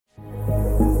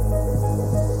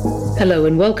Hello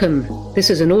and welcome. This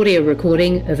is an audio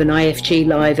recording of an IFG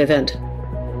Live event.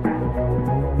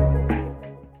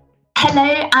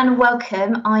 Hello and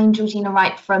welcome. I'm Georgina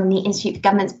Wright from the Institute for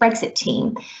Government's Brexit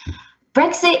team.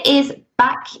 Brexit is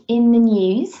back in the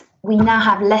news. We now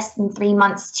have less than 3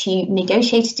 months to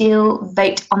negotiate a deal,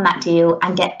 vote on that deal,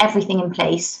 and get everything in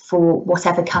place for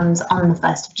whatever comes on the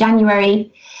 1st of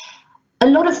January. A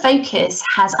lot of focus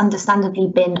has understandably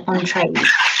been on trade.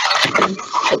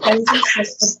 But there is also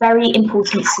a very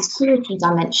important security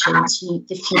dimension to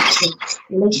the future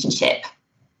relationship.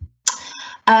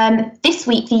 This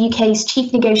week, the UK's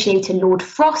chief negotiator, Lord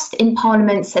Frost, in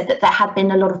Parliament said that there had been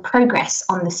a lot of progress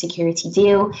on the security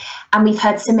deal, and we've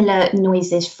heard similar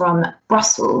noises from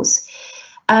Brussels.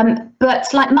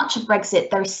 But like much of Brexit,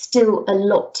 there is still a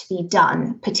lot to be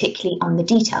done, particularly on the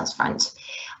details front.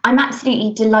 I'm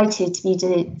absolutely delighted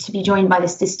to be joined by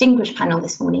this distinguished panel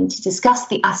this morning to discuss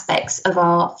the aspects of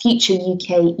our future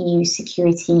UK-EU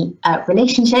security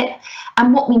relationship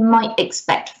and what we might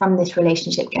expect from this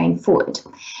relationship going forward.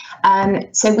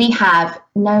 So we have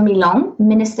Naomi Long,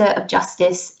 Minister of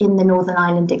Justice in the Northern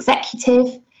Ireland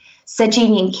Executive, Sir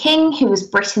Julian King, who was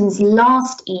Britain's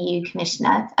last EU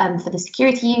Commissioner for the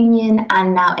Security Union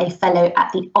and now a Fellow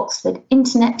at the Oxford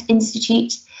Internet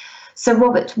Institute, Sir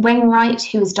Robert Wainwright,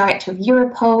 who was Director of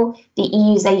Europol, the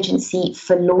EU's agency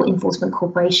for law enforcement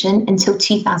cooperation until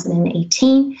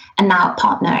 2018, and now a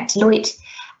partner at Deloitte,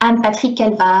 and Patrick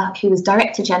Helvard, who was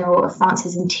Director General of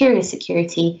France's Interior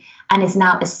Security and is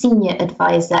now a Senior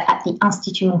Advisor at the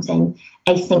Institut Montaigne,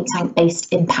 a think tank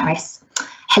based in Paris.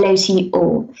 Hello to you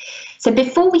all. So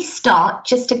before we start,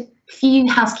 just a few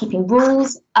housekeeping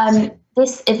rules.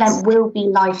 This event will be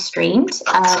live streamed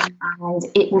and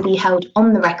it will be held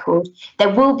on the record.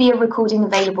 There will be a recording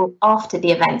available after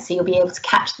the event, so you'll be able to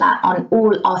catch that on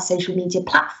all our social media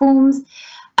platforms.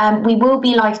 We will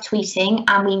be live tweeting,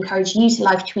 and we encourage you to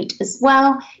live tweet as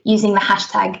well using the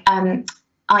hashtag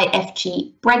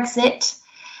IFG Brexit.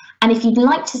 And if you'd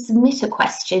like to submit a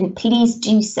question, please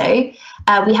do so.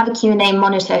 We have a Q&A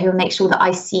monitor who will make sure that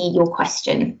I see your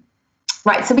question.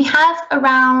 Right, so we have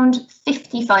around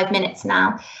 55 minutes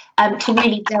now to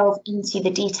really delve into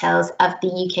the details of the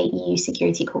UK-EU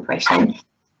Security Cooperation.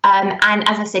 And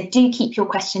as I said, do keep your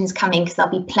questions coming because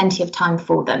there'll be plenty of time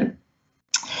for them.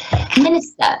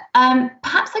 Minister,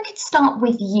 perhaps I could start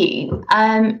with you.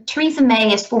 Theresa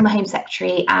May, as former Home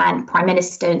Secretary and Prime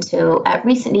Minister until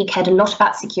recently, cared a lot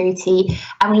about security,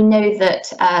 and we know that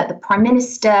the Prime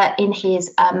Minister, in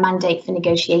his mandate for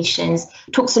negotiations,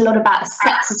 talks a lot about a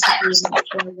secretary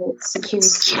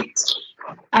security.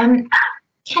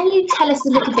 Can you tell us a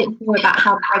little bit more about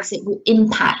how Brexit will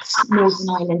impact Northern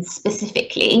Ireland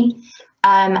specifically?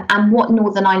 And what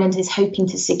Northern Ireland is hoping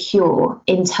to secure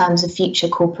in terms of future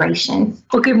cooperation.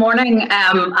 Well, good morning,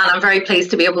 and I'm very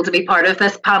pleased to be able to be part of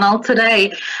this panel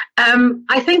today.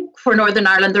 I think for Northern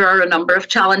Ireland there are a number of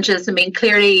challenges. I mean,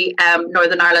 clearly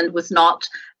Northern Ireland was not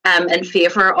in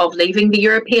favour of leaving the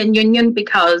European Union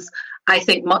because I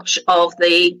think much of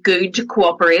the good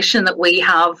cooperation that we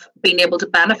have been able to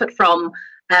benefit from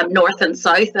North and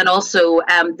South, and also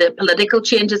the political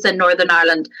changes in Northern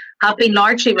Ireland have been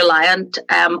largely reliant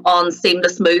on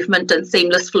seamless movement and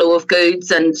seamless flow of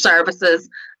goods and services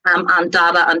and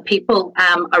data and people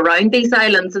around these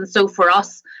islands. And so for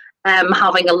us,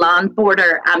 having a land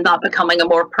border and that becoming a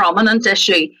more prominent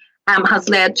issue has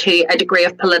led to a degree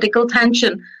of political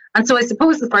tension. And so I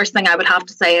suppose the first thing I would have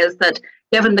to say is that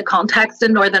given the context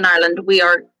in Northern Ireland, we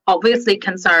are obviously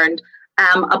concerned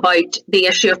about the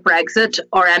issue of Brexit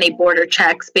or any border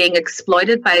checks being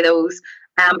exploited by those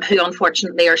who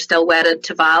unfortunately are still wedded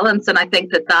to violence. And I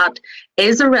think that that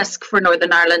is a risk for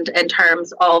Northern Ireland in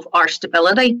terms of our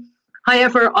stability.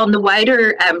 However, on the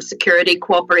wider security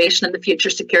cooperation and the future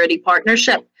security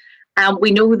partnership,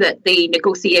 we know that the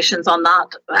negotiations on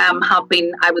that have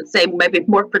been, I would say, maybe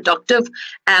more productive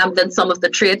than some of the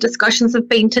trade discussions have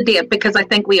been to date, because I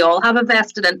think we all have a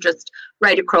vested interest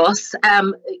right across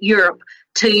Europe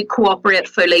to cooperate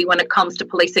fully when it comes to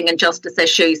policing and justice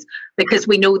issues, because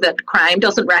we know that crime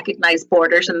doesn't recognise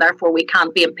borders and therefore we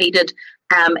can't be impeded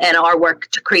in our work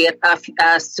to create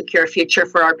a secure future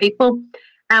for our people.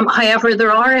 However,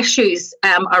 there are issues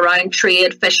around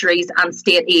trade, fisheries and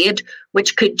state aid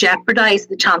which could jeopardise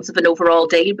the chance of an overall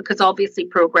deal, because obviously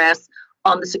progress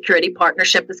on the security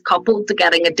partnership is coupled to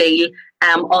getting a deal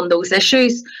on those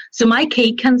issues. So my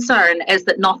key concern is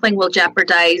that nothing will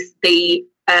jeopardise the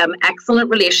excellent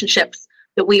relationships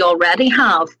that we already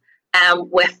have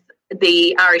with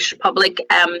the Irish Republic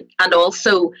and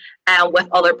also with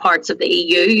other parts of the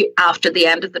EU after the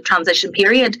end of the transition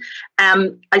period.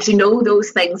 As you know,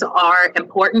 those things are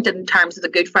important in terms of the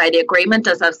Good Friday Agreement,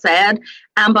 as I've said,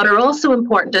 but are also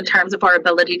important in terms of our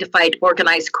ability to fight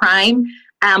organised crime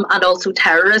and also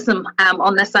terrorism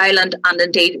on this island and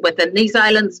indeed within these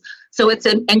islands. So it's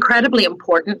incredibly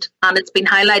important, and it's been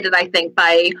highlighted, I think,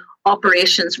 by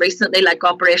operations recently, like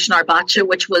Operation Arbacha,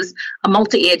 which was a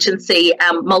multi-agency,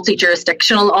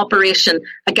 multi-jurisdictional operation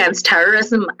against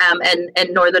terrorism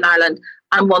in Northern Ireland,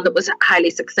 and one that was highly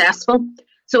successful.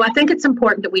 So I think it's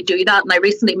important that we do that. And I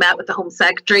recently met with the Home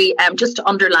Secretary just to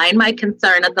underline my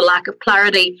concern at the lack of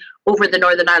clarity over the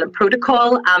Northern Ireland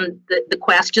Protocol and the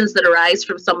questions that arise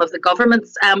from some of the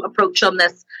government's approach on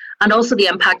this, and also the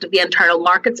impact of the Internal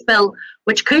Markets Bill,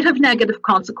 which could have negative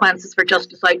consequences for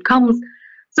justice outcomes.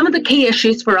 Some of the key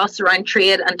issues for us around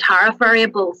trade and tariff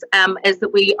variables is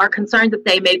that we are concerned that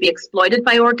they may be exploited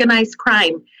by organised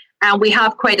crime. And we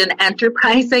have quite an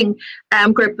enterprising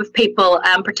group of people,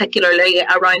 particularly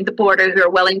around the border, who are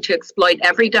willing to exploit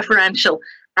every differential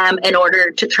in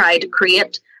order to try to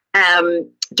create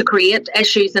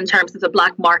issues in terms of the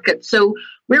black market. So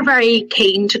we're very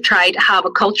keen to try to have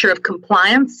a culture of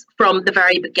compliance from the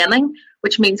very beginning,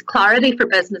 which means clarity for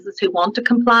businesses who want to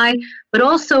comply, but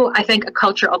also, I think, a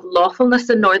culture of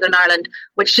lawfulness in Northern Ireland,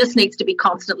 which just needs to be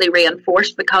constantly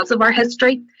reinforced because of our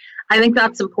history. I think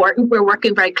that's important. We're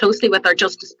working very closely with our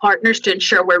justice partners to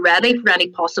ensure we're ready for any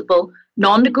possible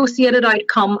non-negotiated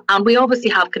outcome, and we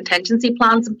obviously have contingency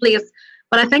plans in place.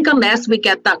 But I think unless we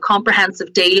get that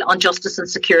comprehensive deal on justice and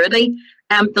security,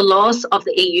 the loss of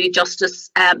the EU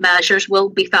justice measures will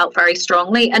be felt very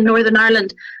strongly in Northern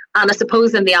Ireland. And I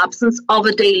suppose in the absence of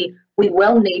a deal, we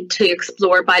will need to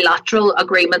explore bilateral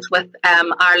agreements with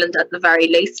Ireland at the very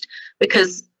least,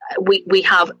 because we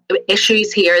have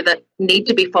issues here that need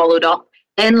to be followed up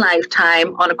in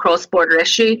lifetime on a cross-border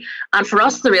issue. And for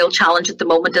us, the real challenge at the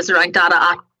moment is around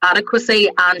data adequacy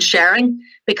and sharing,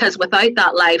 because without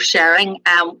that live sharing,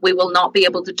 we will not be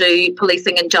able to do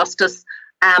policing and justice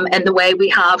in the way we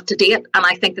have to date. And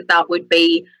I think that would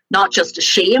be not just a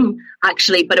shame,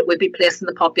 actually, but it would be placing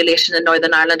the population in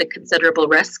Northern Ireland at considerable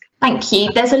risk. Thank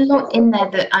you. There's a lot in there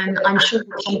that I'm sure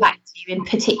we'll come back to, in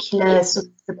particular sort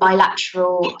of the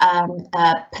bilateral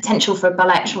potential for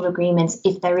bilateral agreements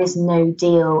if there is no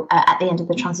deal at the end of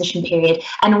the transition period,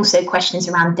 and also questions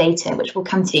around data, which we'll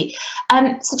come to.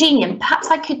 So, Gillian, perhaps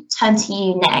I could turn to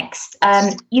you next.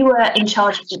 You were in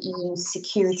charge of the EU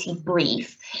security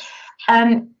brief.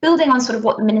 Building on sort of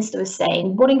what the Minister was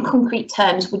saying, what in concrete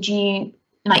terms would you,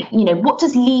 what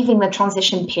does leaving the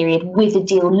transition period with a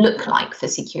deal look like for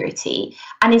security?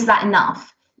 And is that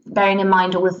enough, bearing in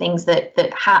mind all the things that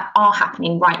are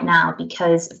happening right now,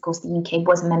 because, of course, the UK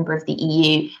was a member of the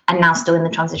EU and now still in the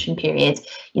transition period?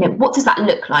 What does that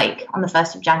look like on the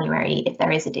 1st of January if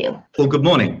there is a deal? Well, good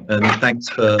morning, and thanks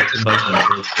for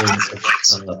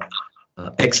inviting me.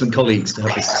 Excellent colleagues to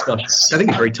have this discussion. I think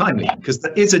it's very timely because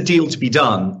there is a deal to be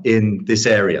done in this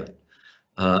area.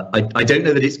 I don't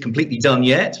know that it's completely done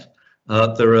yet.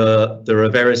 There are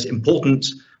various important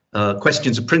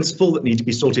questions of principle that need to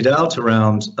be sorted out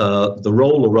around the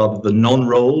role, or rather the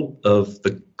non-role, of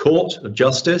the Court of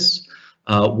Justice,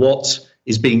 what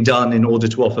is being done in order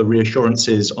to offer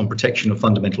reassurances on protection of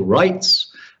fundamental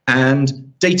rights,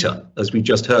 and data, as we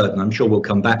just heard, and I'm sure we'll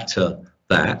come back to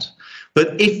that.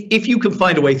 But if you can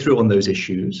find a way through on those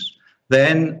issues,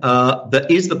 then there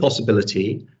is the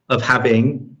possibility of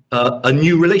having a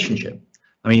new relationship.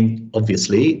 I mean,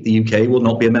 obviously, the UK will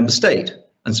not be a member state.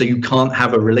 And so you can't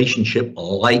have a relationship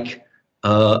like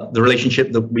the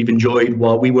relationship that we've enjoyed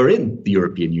while we were in the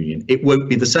European Union. It won't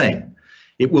be the same.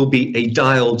 It will be a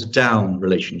dialed down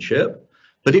relationship,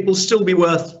 but it will still be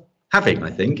worth having, I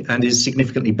think, and is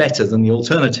significantly better than the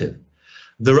alternative.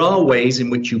 There are ways in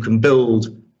which you can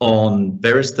build on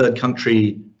various third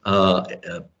country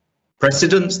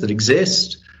precedents that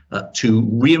exist to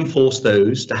reinforce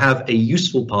those, to have a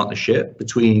useful partnership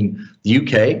between the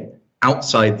UK,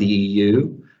 outside the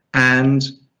EU, and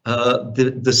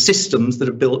the systems that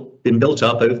have been built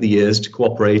up over the years to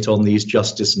cooperate on these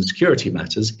justice and security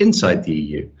matters inside the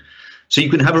EU. So you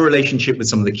can have a relationship with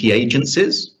some of the key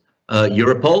agencies.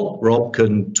 Europol, Rob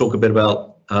can talk a bit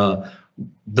about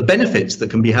the benefits that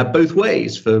can be had both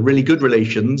ways for really good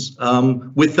relations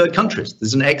with third countries.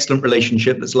 There's an excellent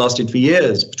relationship that's lasted for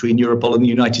years between Europol and the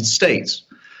United States,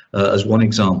 as one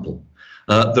example.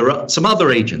 There are some other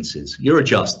agencies,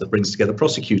 Eurojust, that brings together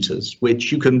prosecutors,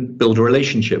 which you can build a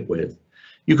relationship with.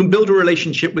 You can build a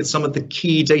relationship with some of the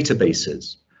key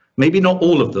databases. Maybe not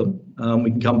all of them.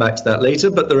 We can come back to that later,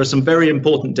 but there are some very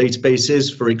important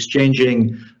databases for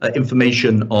exchanging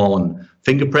information on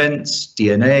fingerprints,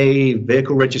 DNA,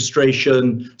 vehicle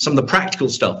registration, some of the practical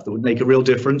stuff that would make a real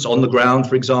difference on the ground,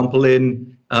 for example,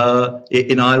 in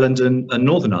Ireland and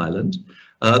Northern Ireland.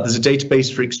 There's a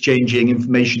database for exchanging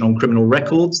information on criminal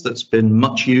records that's been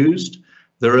much used.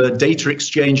 There are data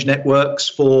exchange networks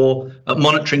for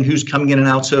monitoring who's coming in and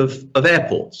out of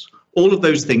airports. All of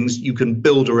those things you can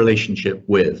build a relationship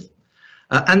with.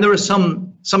 And there are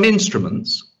some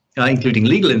instruments, including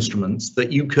legal instruments,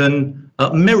 that you can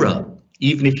mirror,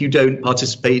 even if you don't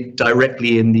participate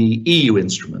directly in the EU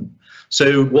instrument.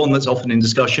 So one that's often in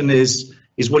discussion is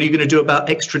what are you going to do about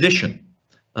extradition?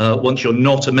 Once you're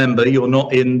not a member, you're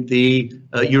not in the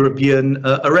European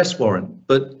arrest warrant.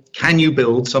 But can you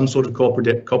build some sort of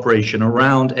cooperation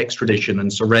around extradition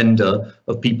and surrender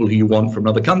of people who you want from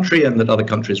another country and that other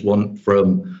countries want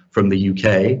from the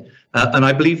UK? And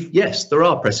I believe, yes, there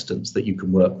are precedents that you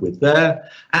can work with there.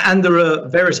 And there are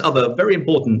various other very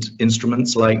important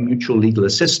instruments like mutual legal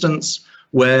assistance,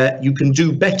 where you can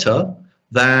do better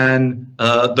than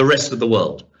the rest of the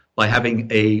world by having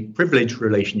a privileged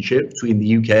relationship between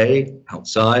the UK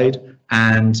outside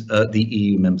and the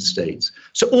EU member states.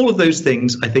 So all of those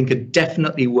things, I think, are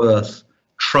definitely worth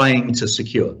trying to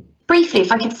secure. Briefly,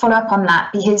 if I could follow up on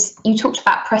that, because you talked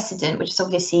about precedent, which is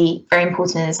obviously very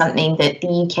important and something that the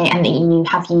UK and the EU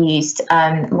have used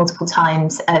multiple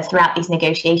times throughout these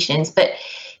negotiations. But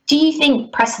do you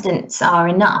think precedents are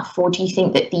enough, or do you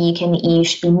think that the UK and the EU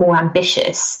should be more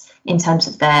ambitious in terms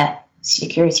of their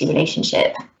security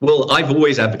relationship? Well, I've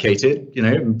always advocated,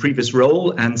 in previous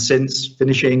role and since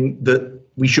finishing, that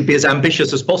we should be as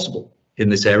ambitious as possible in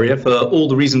this area for all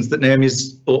the reasons that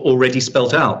Naomi's already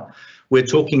spelt out. We're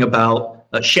talking about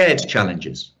shared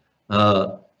challenges.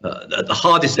 At the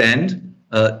hardest end,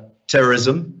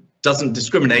 terrorism doesn't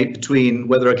discriminate between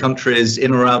whether a country is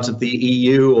in or out of the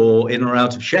EU or in or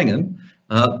out of Schengen.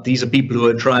 These are people who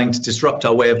are trying to disrupt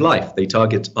our way of life. They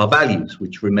target our values,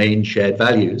 which remain shared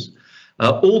values.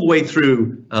 All the way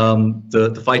through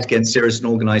the fight against serious and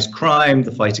organized crime,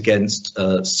 the fight against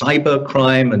cyber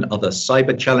crime and other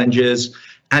cyber challenges,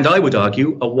 and I would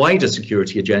argue a wider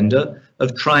security agenda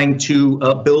of trying to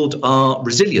build our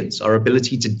resilience, our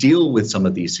ability to deal with some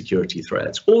of these security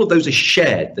threats. All of those are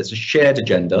shared. There's a shared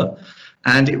agenda,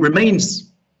 and it remains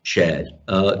shared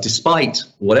despite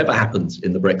whatever happens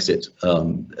in the Brexit,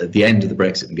 at the end of the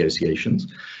Brexit negotiations.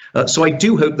 So I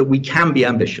do hope that we can be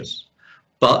ambitious.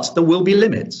 But there will be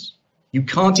limits. You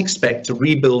can't expect to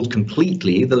rebuild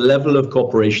completely the level of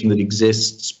cooperation that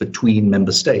exists between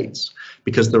member states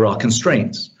because there are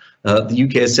constraints. The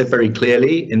UK has said very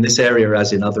clearly in this area,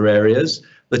 as in other areas,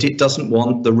 that it doesn't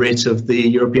want the writ of the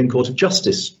European Court of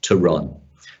Justice to run.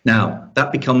 Now,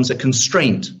 that becomes a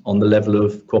constraint on the level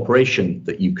of cooperation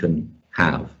that you can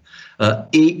have.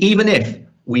 Even if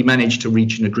we manage to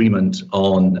reach an agreement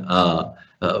on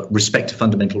respect to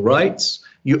fundamental rights,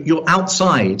 you're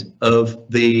outside of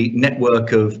the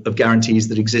network of guarantees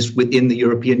that exist within the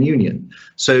European Union.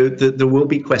 So there will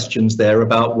be questions there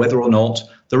about whether or not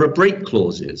there are break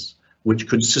clauses which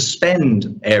could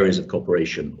suspend areas of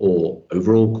cooperation or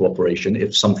overall cooperation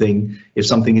if something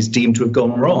is deemed to have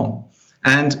gone wrong.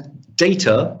 And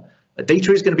data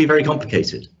is going to be very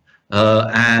complicated.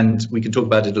 And we can talk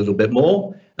about it a little bit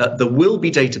more. There will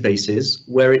be databases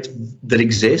that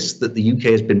exist, that the UK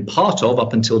has been part of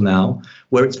up until now,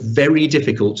 where it's very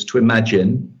difficult to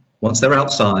imagine, once they're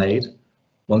outside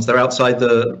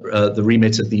the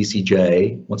remit of the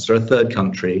ECJ, once they're a third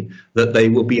country, that they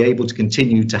will be able to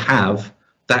continue to have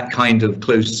that kind of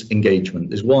close engagement.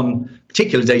 There's one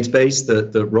particular database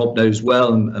that Rob knows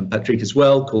well and Patrick as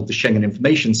well, called the Schengen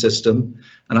Information System.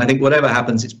 And I think whatever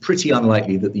happens, it's pretty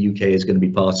unlikely that the UK is going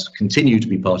to continue to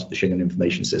be part of the Schengen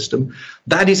Information System.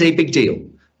 That is a big deal.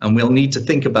 And we'll need to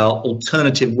think about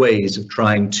alternative ways of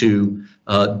trying to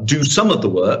do some of the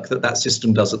work that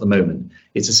system does at the moment.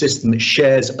 It's a system that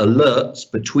shares alerts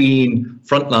between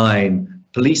frontline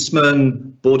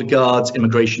policemen, border guards,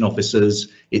 immigration officers.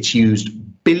 It's used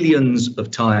billions of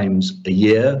times a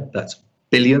year. That's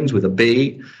billions with a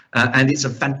B. And it's a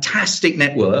fantastic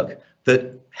network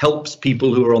that helps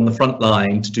people who are on the front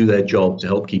line to do their job, to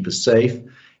help keep us safe.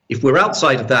 If we're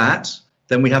outside of that,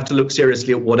 then we have to look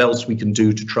seriously at what else we can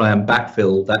do to try and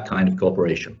backfill that kind of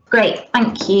cooperation. Great,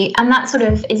 thank you. And that sort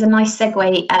of is a nice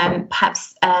segue,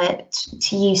 perhaps,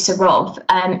 to you, Sir Rob.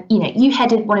 You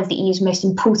headed one of the EU's most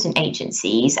important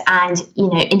agencies and,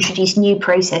 introduced new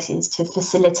processes to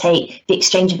facilitate the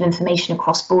exchange of information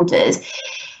across borders.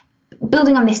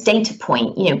 Building on this data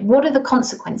point, what are the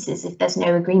consequences if there's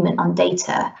no agreement on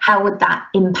data? How would that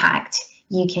impact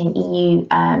UK and EU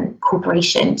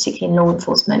cooperation, particularly in law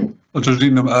enforcement? Well,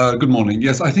 Georgina, good morning.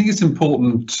 Yes, I think it's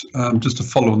important, just to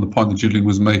follow on the point that Julian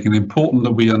was making, important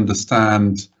that we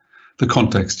understand the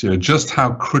context here, just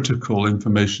how critical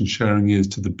information sharing is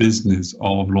to the business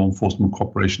of law enforcement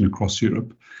cooperation across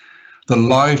Europe. The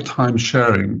lifetime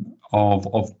sharing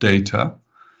of data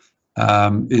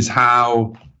is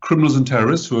how criminals and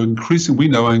terrorists, who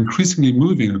are increasingly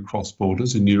moving across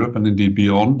borders in Europe and indeed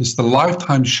beyond, it's the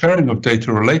lifetime sharing of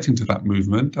data relating to that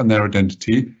movement and their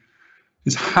identity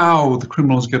is how the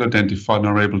criminals get identified and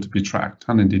are able to be tracked,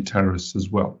 and indeed terrorists as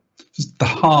well. It's the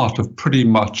heart of pretty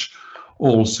much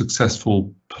all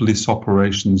successful police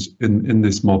operations in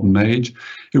this modern age.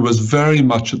 It was very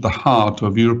much at the heart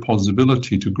of Europol's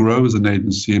ability to grow as an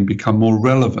agency and become more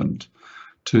relevant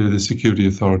to the security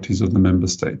authorities of the member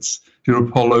states.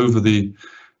 Europol, over the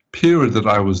period that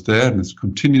I was there, and it's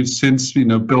continued since,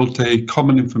 built a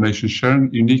common information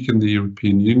sharing unique in the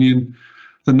European Union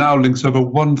that now links over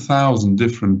 1,000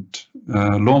 different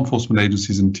law enforcement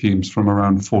agencies and teams from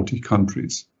around 40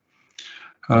 countries.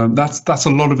 That's a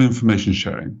lot of information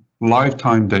sharing,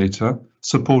 lifetime data,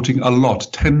 supporting a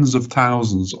lot, tens of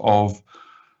thousands of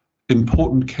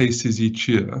important cases each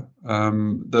year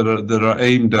that are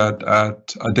aimed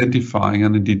at identifying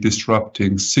and indeed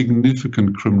disrupting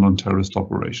significant criminal and terrorist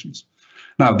operations.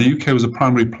 Now, the UK was a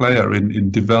primary player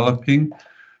in developing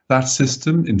that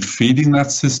system, in feeding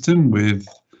that system with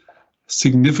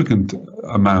significant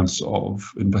amounts of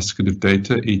investigative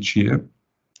data each year.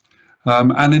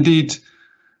 And indeed,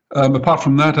 apart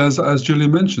from that, as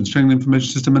Julian mentioned, Schengen Information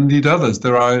System and indeed others,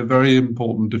 there are very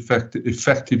important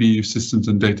effective EU systems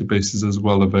and databases as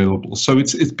well available. So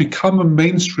it's become a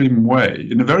mainstream way,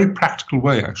 in a very practical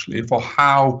way actually, for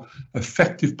how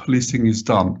effective policing is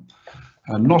done,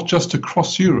 not just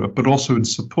across Europe, but also in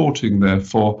supporting,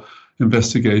 therefore,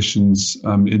 investigations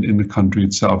in the country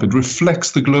itself. It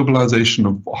reflects the globalization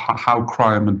of how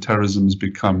crime and terrorism has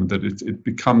become, that it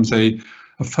becomes a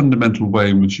fundamental way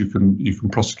in which you can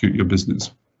prosecute your business.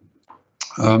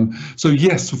 So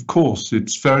yes, of course,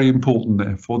 it's very important,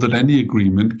 therefore, that any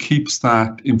agreement keeps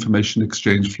that information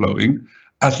exchange flowing,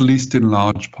 at least in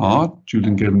large part.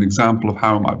 Julian gave an example of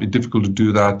how it might be difficult to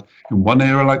do that in one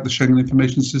area like the Schengen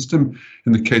Information System.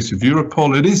 In the case of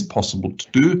Europol, it is possible to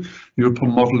do. The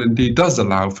Europol model indeed does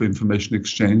allow for information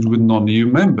exchange with non-EU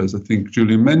members. I think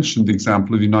Julian mentioned the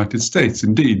example of the United States.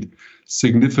 Indeed,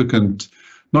 significant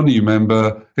non-EU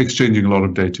member exchanging a lot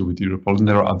of data with Europol, and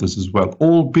there are others as well,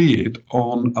 albeit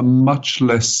on a much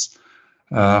less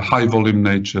high volume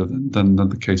nature than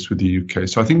the case with the UK.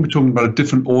 So I think we're talking about a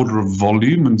different order of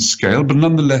volume and scale, but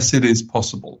nonetheless it is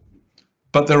possible.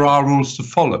 But there are rules to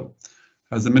follow.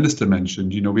 As the Minister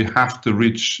mentioned, we have to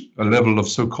reach a level of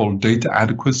so-called data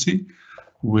adequacy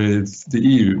with the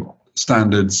EU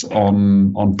standards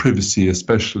on privacy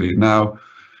especially. Now,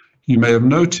 you may have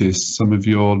noticed, some of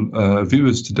your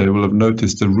viewers today will have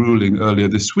noticed a ruling earlier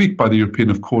this week by the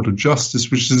European Court of Justice,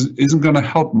 which isn't going to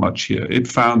help much here. It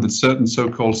found that certain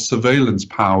so-called surveillance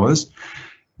powers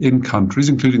in countries,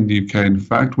 including the UK, in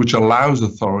fact, which allows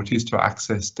authorities to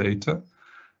access data,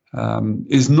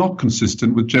 is not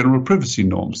consistent with general privacy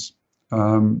norms.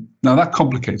 Now, that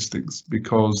complicates things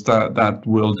because that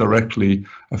will directly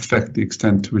affect the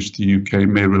extent to which the UK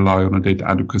may rely on a data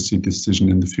adequacy decision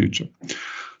in the future.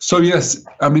 So yes,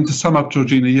 I mean, to sum up,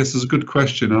 Georgina, yes, it's a good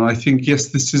question. And I think, yes,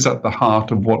 this is at the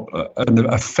heart of what an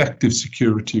effective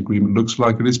security agreement looks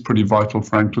like. It is pretty vital,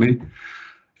 frankly.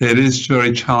 It is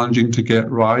very challenging to get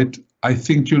right. I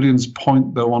think Julian's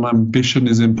point, though, on ambition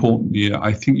is important here.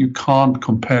 I think you can't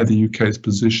compare the UK's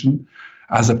position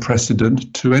as a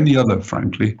precedent to any other,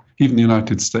 frankly, even the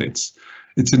United States.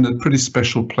 It's in a pretty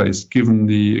special place, given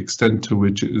the extent to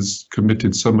which it has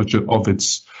committed so much of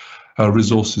its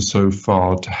resources so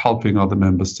far to helping other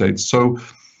member states. So,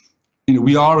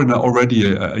 we are in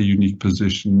already a unique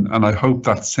position, and I hope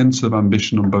that sense of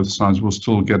ambition on both sides will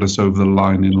still get us over the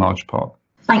line in large part.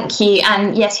 Thank you.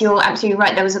 And yes, you're absolutely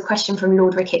right. There was a question from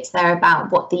Lord Ricketts there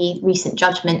about what the recent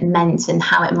judgment meant and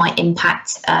how it might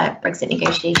impact Brexit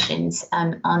negotiations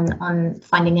on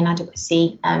finding an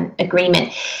adequacy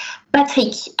agreement.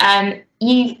 Batik,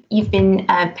 you've been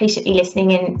patiently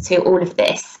listening into all of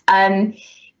this.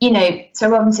 So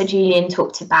Rob and Julian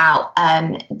talked about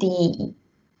the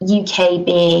UK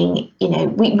being,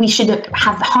 we should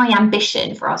have high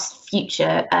ambition for our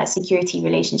future security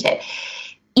relationship.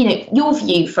 Your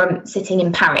view from sitting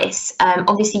in Paris,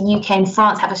 obviously UK and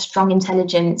France have a strong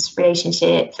intelligence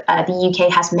relationship. The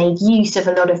UK has made use of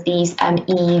a lot of these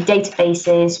EU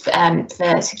databases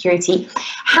for security.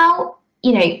 How,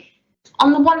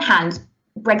 on the one hand,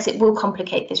 Brexit will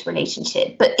complicate this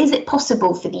relationship, but is it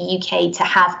possible for the UK to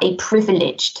have a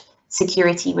privileged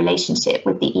security relationship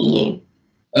with the EU?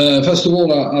 First of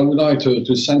all, I would like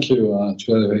to thank you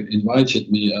to have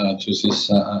invited me to this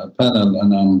panel,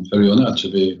 and I'm very honored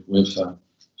to be with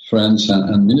friends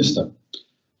and Minister.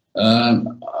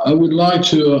 I would like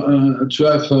to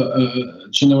have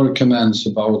general comments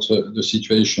about the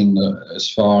situation as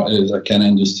far as I can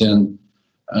understand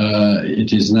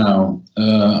it is now.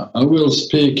 I will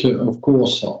speak, of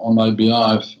course, on my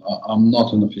behalf. I'm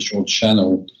not an official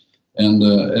channel, and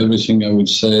everything I would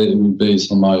say will be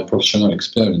based on my professional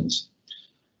experience.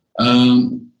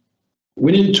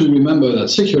 We need to remember that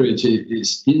security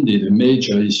is indeed a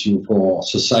major issue for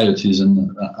societies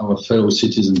and our fellow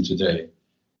citizens today.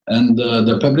 And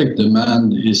the public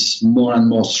demand is more and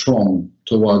more strong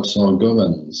towards our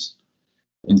governance.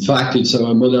 In fact, it's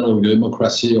our model of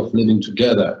democracy, of living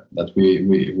together, that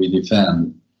we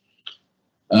defend.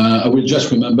 I will just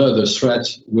remember the threat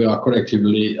we are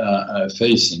collectively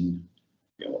facing.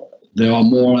 They are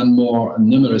more and more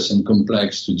numerous and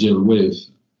complex to deal with.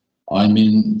 I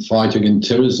mean, fight against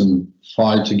terrorism,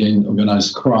 fight against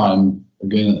organized crime,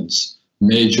 against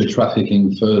major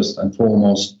trafficking, first and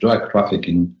foremost, drug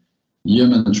trafficking,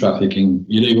 human trafficking,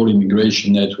 illegal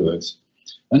immigration networks,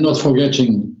 and not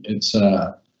forgetting, it's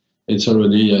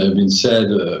already been said,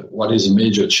 what is a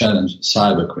major challenge,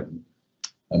 cybercrime.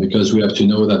 Because we have to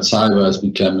know that cyber has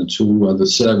become a tool at the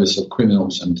service of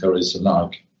criminals and terrorists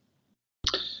alike.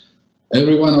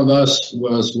 Every one of us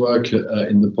who has worked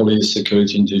in the police,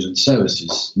 security, intelligence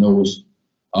services knows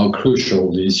how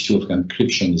crucial the issue of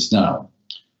encryption is now.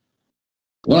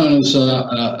 One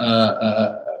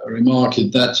remark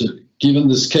is that given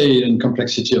the scale and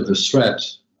complexity of the threat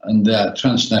and their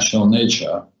transnational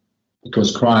nature,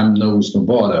 because crime knows no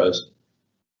borders,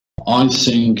 I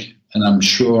think, and I'm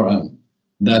sure,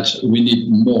 that we need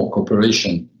more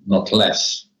cooperation, not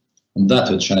less. And that's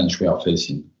a challenge we are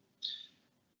facing.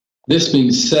 This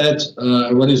being said,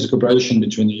 what is the cooperation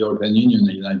between the European Union and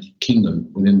the United Kingdom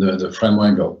within the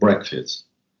framework of Brexit?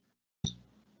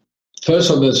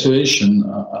 First observation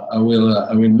I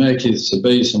will make is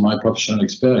based on my professional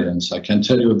experience. I can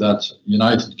tell you that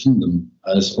United Kingdom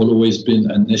has always been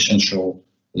an essential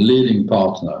leading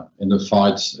partner in the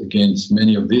fights against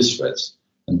many of these threats,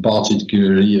 and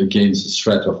particularly against the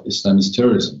threat of Islamist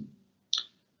terrorism.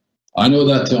 I know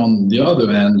that on the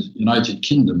other hand, United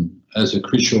Kingdom has a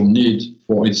crucial need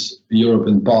for its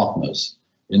European partners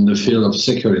in the field of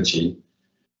security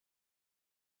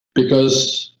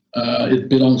because it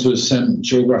belongs to the same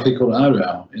geographical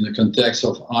area in the context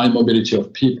of high mobility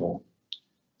of people.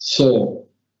 So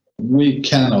we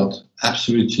cannot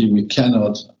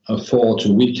afford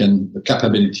to weaken the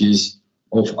capabilities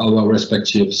of our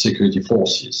respective security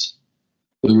forces.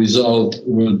 The result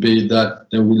will be that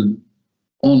there will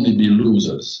only be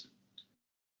losers.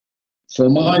 For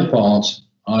my part,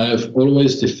 I have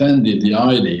always defended the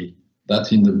idea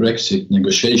that in the Brexit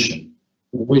negotiation,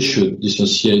 we should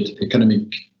dissociate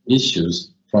economic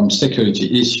issues from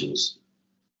security issues,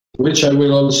 which I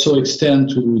will also extend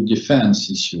to defense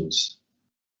issues.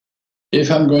 If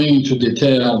I'm going into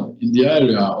detail in the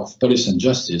area of police and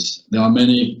justice, there are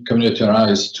many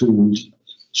communitarized tools,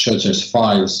 such as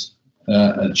files,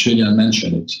 Julian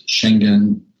mentioned it,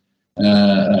 Schengen,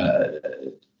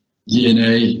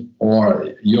 DNA,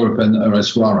 or European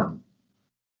arrest warrant.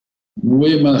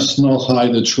 We must not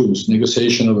hide the truth.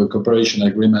 Negotiation of a cooperation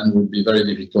agreement would be very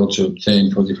difficult to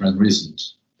obtain for different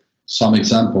reasons. Some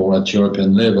example, at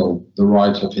European level, the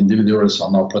rights of individuals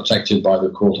are now protected by the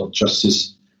Court of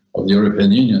Justice of the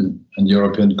European Union and the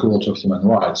European Court of Human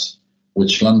Rights,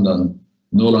 which London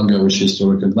no longer wishes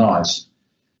to recognize.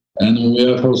 And we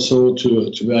have also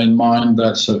to bear in mind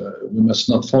that we must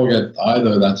not forget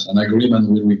either that an agreement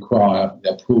will require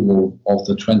the approval of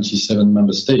the 27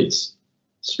 member states.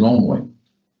 It's a long way.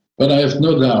 But I have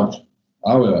no doubt,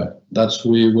 however, that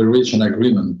we will reach an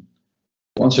agreement,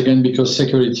 once again, because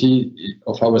security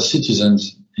of our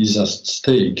citizens is at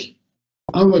stake.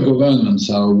 Our governments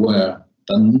are aware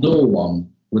that no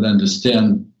one would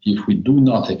understand if we do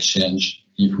not exchange,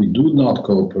 if we do not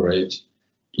cooperate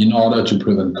in order to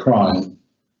prevent crime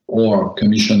or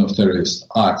commission of terrorist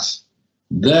acts.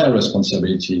 Their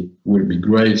responsibility will be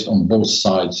great on both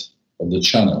sides of the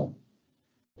channel.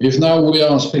 If now we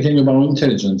are speaking about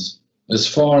intelligence, as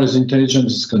far as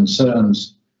intelligence is concerned,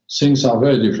 things are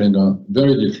very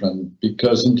different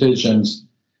because intelligence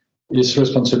is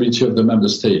responsibility of the member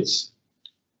states.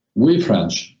 We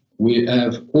French, we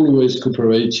have always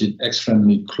cooperated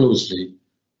extremely closely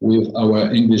with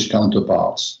our English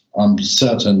counterparts. I'm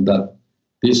certain that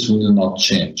this will not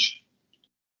change.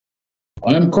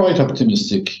 I am quite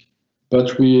optimistic,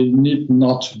 but we need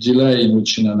not delay in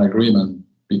reaching an agreement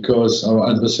because our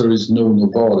adversaries know no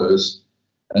borders,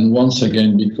 and once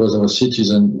again because our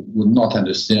citizens would not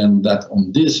understand that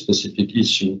on this specific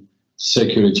issue,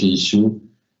 security issue,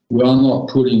 we are not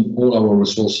putting all our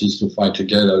resources to fight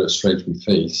together the threat we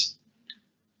face.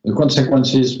 The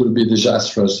consequences will be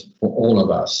disastrous for all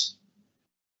of us.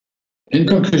 In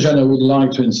conclusion, I would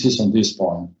like to insist on this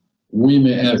point. We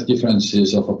may have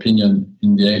differences of opinion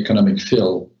in the economic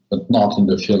field, but not in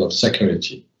the field of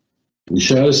security. We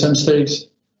share the same stakes,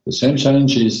 the same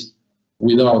challenges.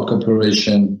 Without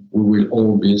cooperation, we will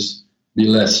always be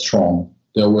less strong.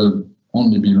 There will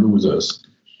only be losers.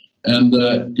 And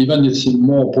even it's a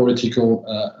more political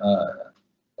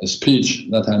speech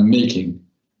that I'm making,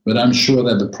 but I'm sure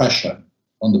that the pressure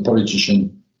on the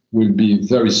politician will be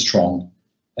very strong,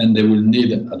 and they will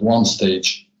need at one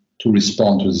stage to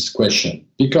respond to this question.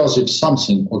 Because if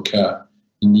something occurs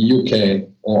in the UK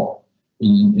or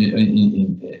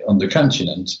on the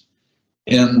continent,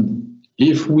 and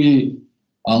if we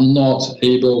are not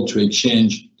able to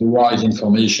exchange the right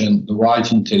information, the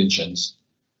right intelligence,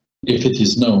 if it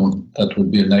is known, that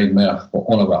would be a nightmare for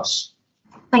all of us.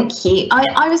 Thank you.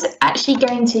 I was actually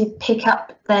going to pick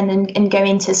up then and go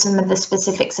into some of the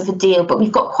specifics of a deal, but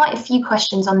we've got quite a few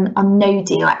questions on no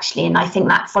deal, actually, and I think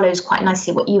that follows quite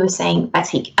nicely what you were saying,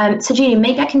 Betty. So, Julian,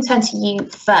 maybe I can turn to you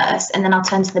first, and then I'll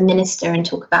turn to the Minister and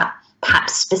talk about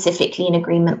perhaps specifically in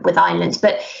agreement with Ireland.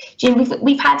 But, Julian,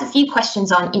 we've had a few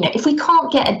questions on, if we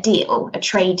can't get a deal, a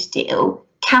trade deal,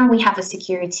 can we have a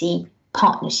security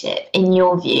partnership, in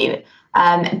your view?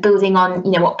 Building on,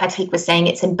 what Patrick was saying,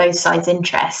 it's in both sides'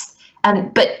 interest.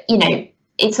 But,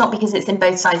 it's not because it's in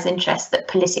both sides' interest that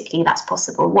politically that's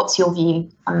possible. What's your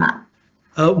view on that?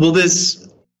 Well,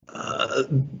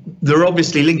 there are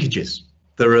obviously linkages.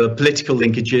 There are political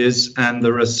linkages, and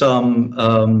there are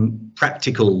some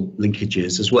practical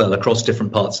linkages as well across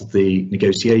different parts of the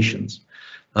negotiations.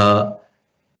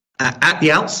 At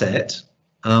the outset,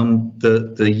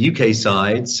 the UK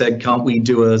side said, can't we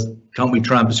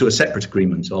try and pursue a separate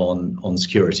agreement on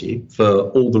security for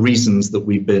all the reasons that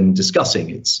we've been discussing?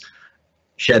 It's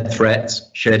shared threats,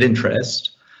 shared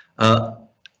interest.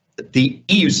 The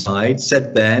EU side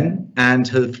said then, and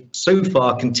have so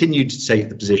far continued to take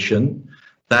the position,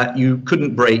 that you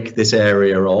couldn't break this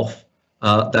area off,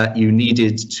 that you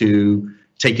needed to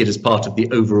take it as part of the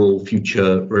overall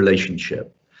future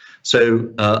relationship.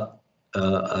 So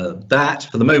that,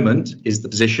 for the moment, is the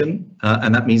position,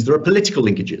 and that means there are political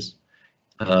linkages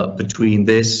between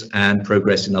this and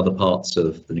progress in other parts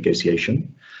of the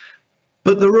negotiation.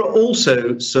 But there are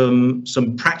also some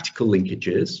practical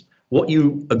linkages. What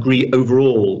you agree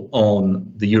overall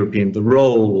on the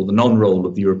role or the non-role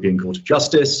of the European Court of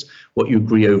Justice, what you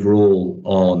agree overall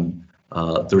on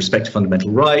the respect of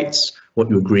fundamental rights, what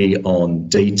you agree on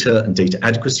data and data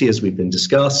adequacy, as we've been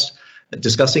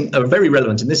discussing, are very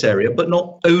relevant in this area, but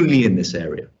not only in this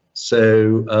area.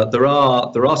 So there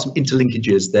are some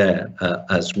interlinkages there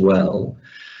as well.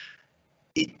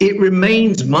 It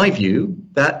remains my view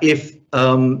that if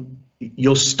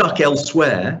you're stuck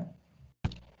elsewhere,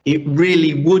 it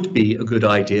really would be a good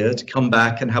idea to come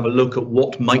back and have a look at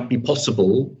what might be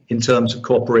possible in terms of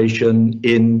cooperation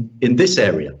in this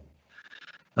area.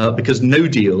 Because no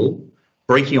deal,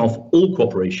 breaking off all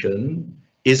cooperation,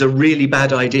 is a really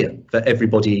bad idea for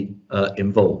everybody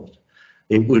involved.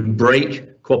 It would break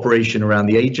cooperation around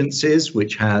the agencies,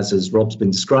 which has, as Rob's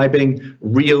been describing,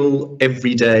 real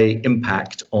everyday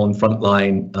impact on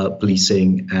frontline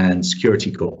policing and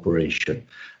security cooperation.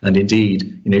 And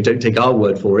indeed, don't take our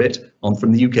word for it.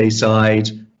 From the UK side,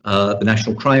 the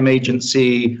National Crime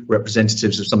Agency,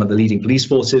 representatives of some of the leading police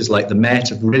forces like the Met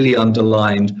have really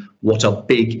underlined what a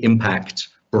big impact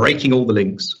breaking all the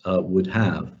links would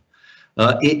have.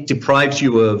 It deprives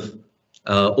you of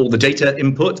all the data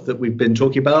input that we've been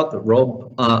talking about, that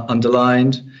Rob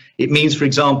underlined. It means, for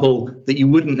example, that you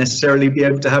wouldn't necessarily be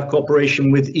able to have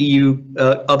cooperation with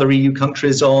other EU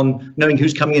countries on knowing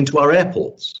who's coming into our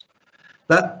airports.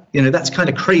 That's kind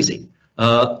of crazy.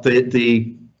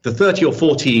 The 30 or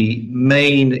 40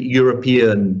 main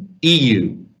European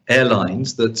EU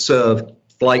airlines that serve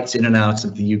flights in and out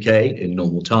of the UK in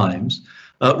normal times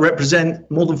represent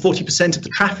more than 40% of the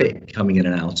traffic coming in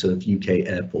and out of UK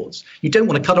airports. You don't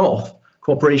want to cut off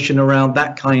cooperation around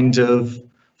that kind of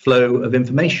flow of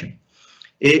information.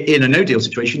 In a no-deal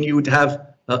situation, you would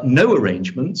have no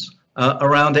arrangements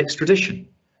around extradition,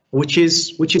 which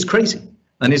is crazy,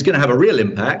 and is going to have a real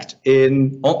impact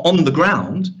on the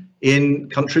ground in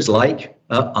countries like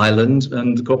Ireland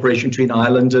and the cooperation between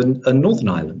Ireland and Northern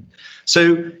Ireland.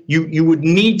 So you would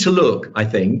need to look, I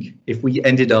think, if we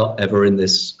ended up ever in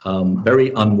this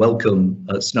very unwelcome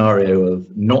scenario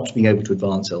of not being able to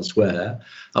advance elsewhere,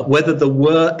 whether there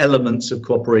were elements of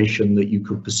cooperation that you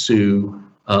could pursue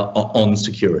on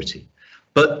security.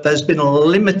 But there's been a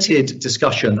limited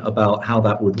discussion about how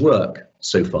that would work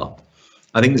so far.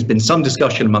 I think there's been some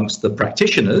discussion amongst the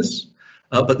practitioners,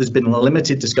 but there's been a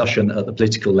limited discussion at the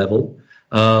political level.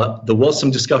 There was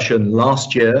some discussion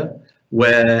last year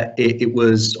where it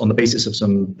was on the basis of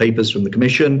some papers from the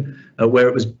Commission, where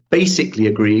it was basically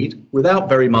agreed, without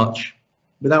very much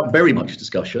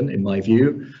discussion, in my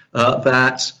view,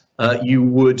 that you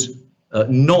would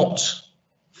not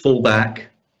fall back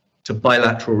to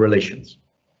bilateral relations.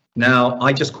 Now,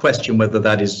 I just question whether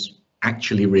that is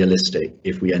actually realistic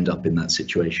if we end up in that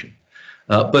situation.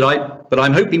 But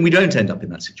I'm hoping we don't end up in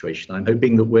that situation. I'm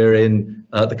hoping that we're in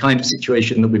the kind of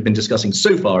situation that we've been discussing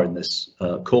so far in this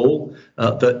call,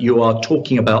 that you are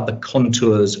talking about the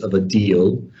contours of a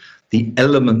deal, the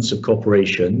elements of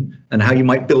cooperation, and how you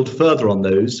might build further on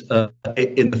those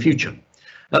in the future.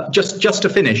 Just to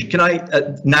finish, can I,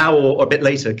 now or a bit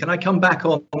later, can I come back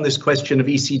on this question of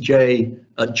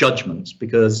ECJ judgments?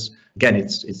 Because, again,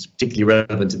 it's particularly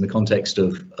relevant in the context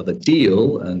of a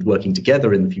deal and working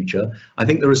together in the future. I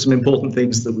think there are some important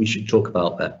things that we should talk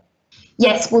about there.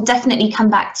 Yes, we'll definitely come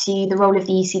back to the role of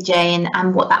the ECJ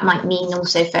and what that might mean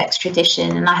also for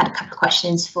extradition. And I had a couple of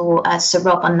questions for Sir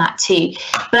Rob on that too.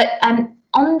 But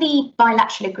on the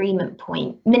bilateral agreement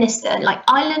point, Minister, like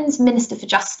Ireland's Minister for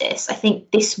Justice, I think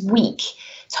this week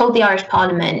told the Irish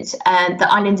Parliament that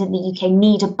Ireland and the UK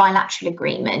need a bilateral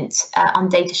agreement on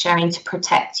data sharing to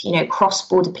protect,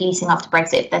 cross-border policing after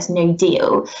Brexit if there's no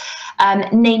deal,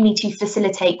 namely to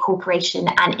facilitate cooperation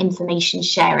and information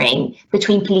sharing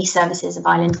between police services of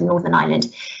Ireland and Northern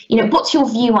Ireland. What's your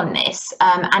view on this?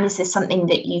 And is this something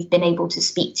that you've been able to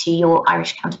speak to your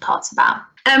Irish counterparts about?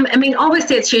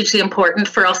 Obviously it's hugely important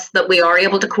for us that we are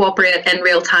able to cooperate in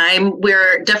real time.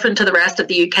 We're different to the rest of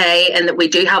the UK in that we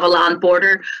do have a land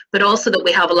border, but also that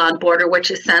we have a land border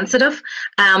which is sensitive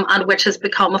and which has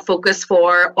become a focus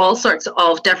for all sorts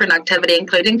of different activity,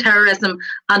 including terrorism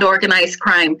and organised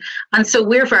crime. And so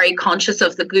we're very conscious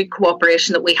of the good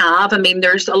cooperation that we have.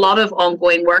 There's a lot of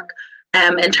ongoing work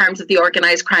in terms of the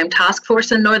Organised Crime Task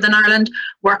Force in Northern Ireland,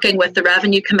 working with the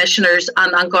Revenue Commissioners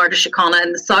and Garda Síochána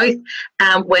in the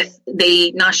south, with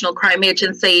the National Crime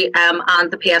Agency and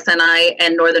the PSNI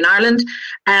in Northern Ireland,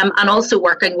 and also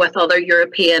working with other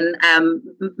European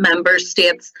member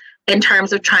states in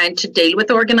terms of trying to deal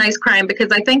with organised crime,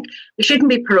 because I think we shouldn't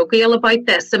be parochial about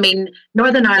this.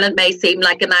 Northern Ireland may seem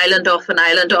like an island off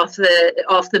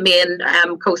the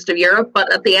main coast of Europe,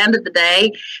 but at the end of the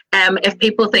day, if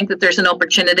people think that there's an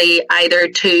opportunity either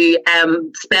to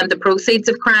spend the proceeds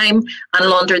of crime and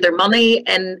launder their money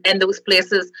in those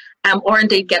places, or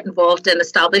indeed get involved in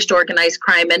established organised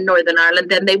crime in Northern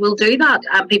Ireland, then they will do that,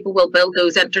 and people will build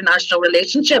those international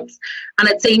relationships. And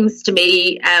it seems to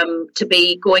me to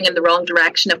be going in the wrong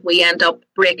direction if we end up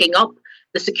breaking up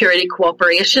the security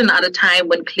cooperation at a time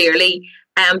when clearly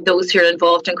those who are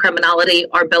involved in criminality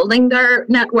are building their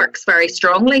networks very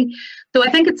strongly. So I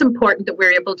think it's important that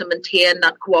we're able to maintain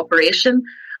that cooperation.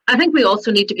 I think we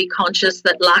also need to be conscious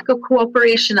that lack of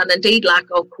cooperation and indeed lack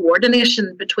of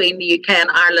coordination between the UK and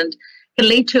Ireland can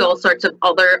lead to all sorts of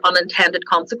other unintended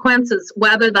consequences,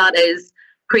 whether that is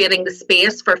creating the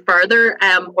space for further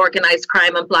organised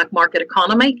crime and black market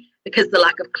economy, because the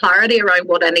lack of clarity around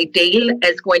what any deal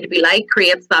is going to be like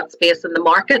creates that space in the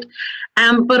market.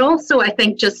 But also I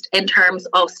think just in terms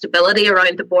of stability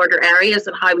around the border areas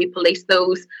and how we police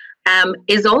those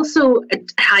is also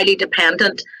highly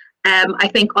dependent I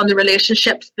think on the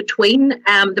relationships between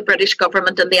the British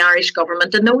government and the Irish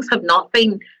government, and those have not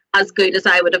been as good as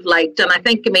I would have liked. And I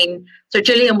think, Sir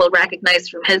Julian will recognise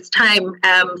from his time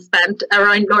spent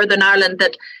around Northern Ireland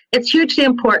that it's hugely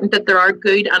important that there are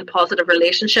good and positive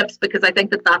relationships, because I think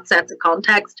that sets a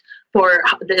context for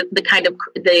the kind of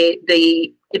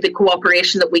the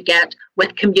cooperation that we get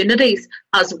with communities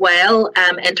as well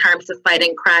in terms of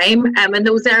fighting crime in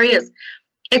those areas.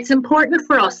 It's important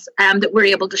for us that we're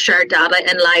able to share data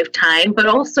in live time, but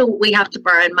also we have to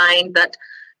bear in mind that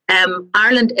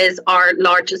Ireland is our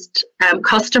largest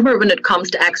customer when it comes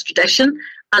to extradition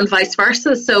and vice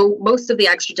versa. So most of the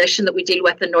extradition that we deal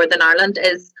with in Northern Ireland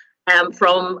is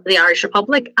from the Irish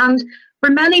Republic. And for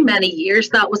many, many years,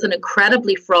 that was an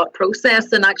incredibly fraught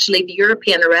process. And actually the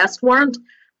European arrest warrant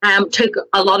took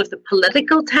a lot of the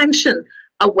political tension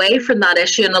away from that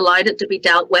issue and allowed it to be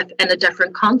dealt with in a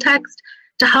different context.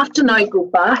 To have to now go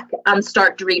back and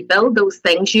start to rebuild those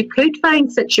things, you could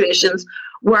find situations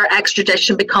where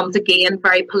extradition becomes again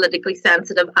very politically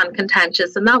sensitive and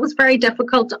contentious. And that was very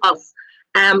difficult to us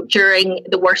during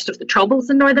the worst of the troubles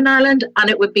in Northern Ireland, and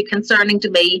it would be concerning to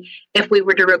me if we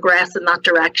were to regress in that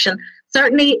direction.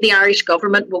 Certainly the Irish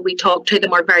government, when we talk to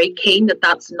them, are very keen that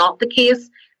that's not the case.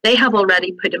 They have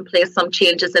already put in place some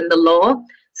changes in the law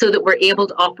so that we're able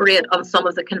to operate on some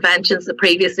of the conventions that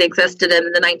previously existed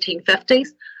in the 1950s.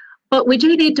 But we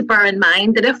do need to bear in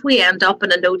mind that if we end up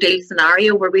in a no-deal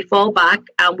scenario where we fall back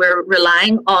and we're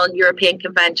relying on European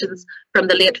conventions from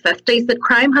the late 50s, that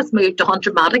crime has moved on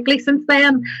dramatically since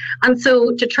then. And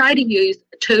so to try to use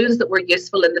tools that were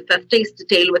useful in the 50s to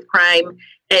deal with crime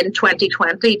in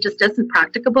 2020 just isn't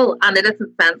practicable, and it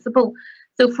isn't sensible.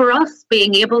 So for us,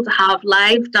 being able to have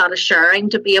live data sharing,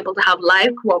 to be able to have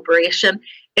live cooperation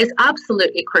is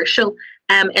absolutely crucial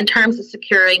in terms of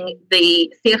securing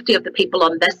the safety of the people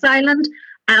on this island,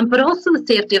 but also the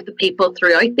safety of the people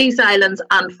throughout these islands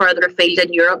and further afield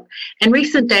in Europe. In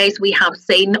recent days, we have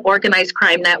seen organised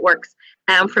crime networks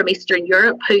from Eastern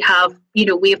Europe who have,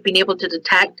 we have been able to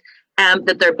detect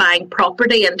that they're buying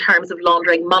property in terms of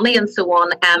laundering money and so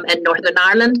on in Northern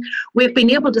Ireland. We've been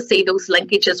able to see those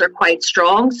linkages are quite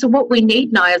strong. So what we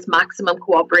need now is maximum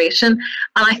cooperation. And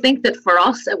I think that for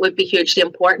us, it would be hugely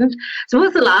important. So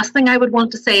the last thing I would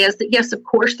want to say is that, yes, of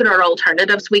course, there are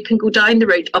alternatives. We can go down the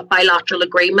route of bilateral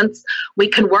agreements. We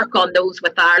can work on those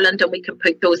with Ireland and we can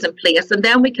put those in place. And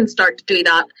then we can start to do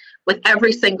that with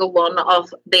every single one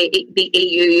of the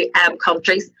EU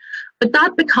countries. But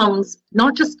that becomes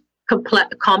not just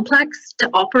complex to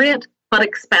operate, but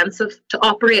expensive to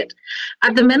operate.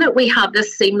 At the minute, we have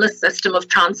this seamless system of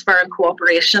transfer and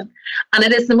cooperation, and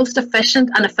it is the most efficient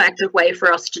and effective way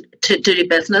for us to do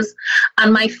business.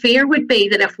 And my fear would be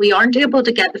that if we aren't able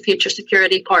to get the future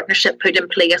security partnership put in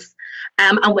place,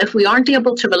 and if we aren't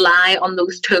able to rely on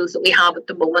those tools that we have at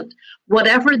the moment,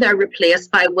 whatever they're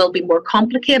replaced by will be more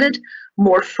complicated,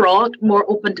 more fraught, more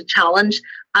open to challenge,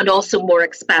 and also more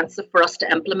expensive for us to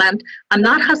implement. And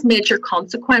that has major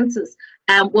consequences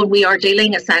when we are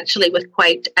dealing essentially with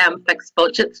quite fixed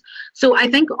budgets. So I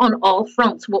think on all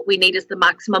fronts, what we need is the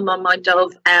maximum amount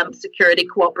of security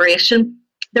cooperation.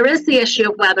 There is the issue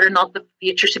of whether or not the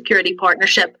future security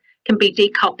partnership can be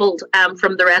decoupled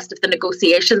from the rest of the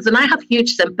negotiations. And I have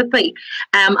huge sympathy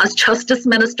as Justice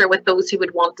Minister with those who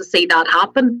would want to see that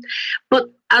happen. But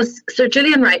as Sir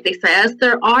Julian rightly says,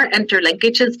 there are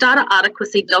interlinkages. Data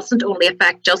adequacy doesn't only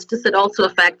affect justice, it also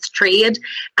affects trade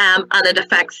and it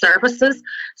affects services.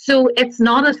 So it's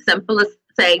not as simple as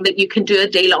saying that you can do a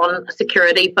deal on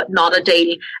security but not a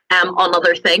deal on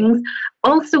other things.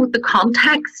 Also, the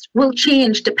context will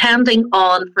change depending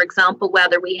on, for example,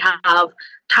 whether we have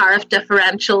tariff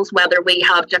differentials, whether we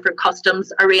have different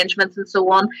customs arrangements and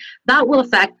so on. That will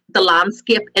affect the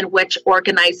landscape in which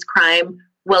organised crime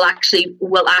will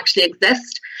actually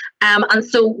exist. And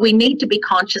so we need to be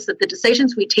conscious that the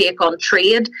decisions we take on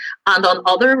trade and on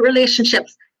other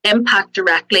relationships impact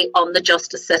directly on the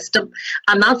justice system.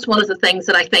 And that's one of the things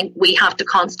that I think we have to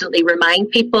constantly remind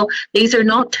people. These are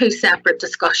not two separate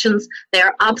discussions. They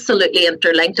are absolutely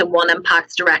interlinked, and one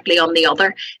impacts directly on the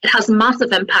other. It has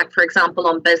massive impact, for example,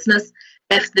 on business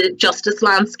if the justice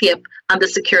landscape and the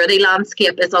security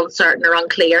landscape is uncertain or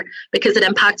unclear, because it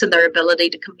impacts on their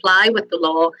ability to comply with the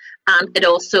law, and it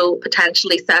also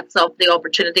potentially sets up the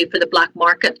opportunity for the black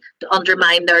market to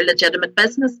undermine their legitimate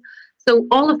business. So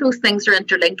all of those things are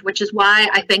interlinked, which is why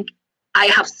I think I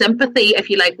have sympathy,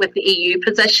 if you like, with the EU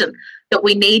position that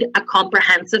we need a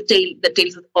comprehensive deal that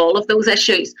deals with all of those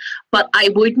issues. But I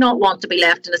would not want to be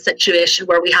left in a situation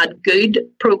where we had good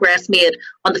progress made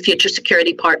on the future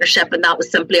security partnership and that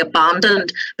was simply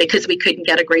abandoned because we couldn't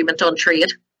get agreement on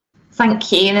trade.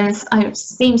 Thank you. And it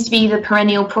seems to be the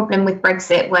perennial problem with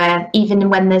Brexit, where even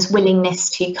when there's willingness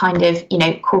to kind of,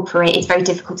 cooperate, it's very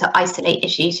difficult to isolate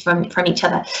issues from each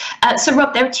other. So,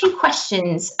 Rob, there are two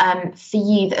questions for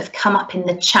you that have come up in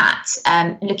the chat,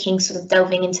 looking sort of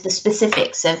delving into the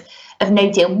specifics of no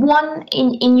deal. One,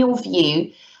 in your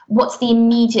view, what's the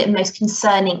immediate and most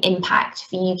concerning impact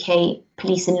for UK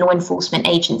police and law enforcement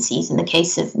agencies in the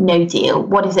case of no deal?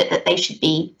 What is it that they should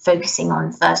be focusing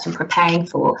on first and preparing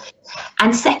for?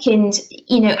 And second,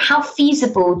 how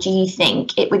feasible do you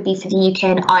think it would be for the UK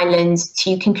and Ireland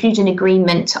to conclude an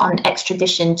agreement on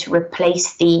extradition to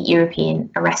replace the European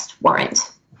arrest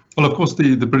warrant? Well, of course,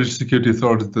 the British Security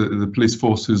Authority, the police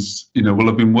forces, will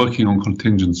have been working on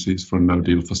contingencies for a no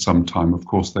deal for some time. Of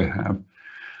course, they have.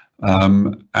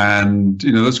 And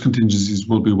those contingencies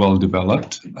will be well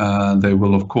developed. They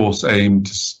will, of course, aim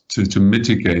to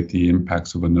mitigate the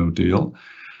impacts of a no deal.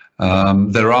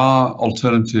 There are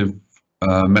alternative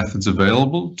methods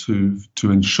available to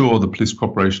ensure the police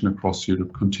cooperation across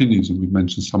Europe continues, and we've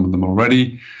mentioned some of them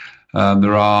already.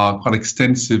 There are quite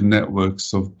extensive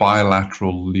networks of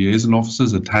bilateral liaison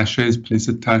officers, attachés, police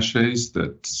attachés,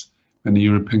 that many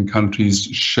European countries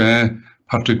share.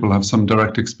 Patrick will have some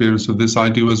direct experience of this. I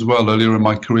do as well. Earlier in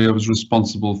my career, I was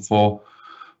responsible for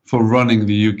running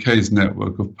the UK's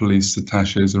network of police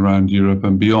attachés around Europe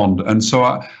and beyond. And so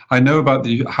I know about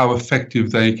how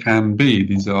effective they can be.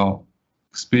 These are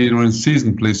experienced,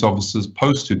 seasoned police officers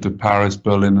posted to Paris,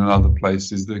 Berlin, and other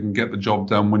places that can get the job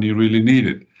done when you really need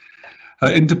it.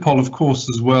 Interpol, of course,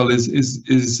 as well,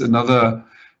 is another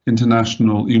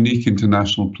unique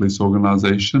international police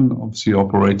organization, obviously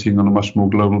operating on a much more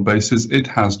global basis. It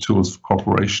has tools for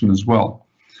cooperation as well.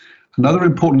 Another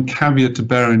important caveat to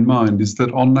bear in mind is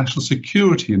that on national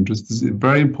security interests, this is a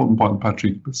very important point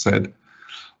Patrick said.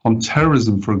 On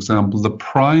terrorism, for example, the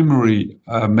primary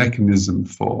mechanism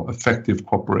for effective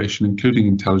cooperation, including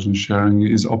intelligence sharing,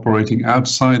 is operating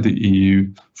outside the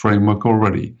EU framework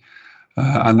already.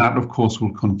 And that, of course,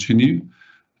 will continue.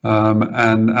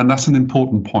 And that's an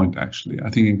important point, actually. I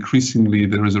think increasingly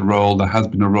there has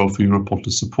been a role for Europol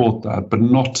to support that, but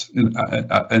not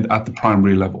at the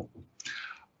primary level.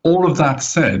 All of that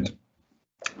said,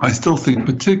 I still think,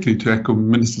 particularly to echo the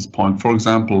Minister's point, for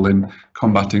example, in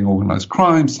combating organised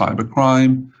crime,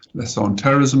 cybercrime, less so on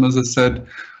terrorism, as I said,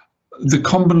 the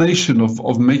combination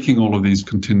of making all of these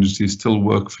contingencies still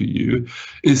work for you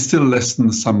is still less than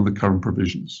the sum of the current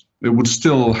provisions. It would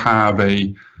still have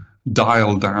a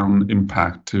dial-down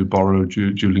impact, to borrow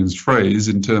Julian's phrase,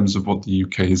 in terms of what the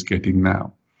UK is getting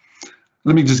now.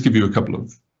 Let me just give you a couple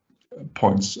of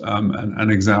points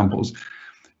and examples.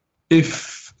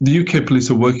 If the UK police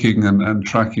are working and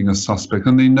tracking a suspect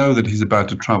and they know that he's about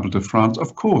to travel to France,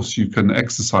 of course you can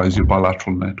exercise your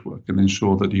bilateral network and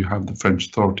ensure that you have the French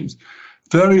authorities.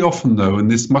 Very often, though, in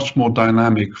this much more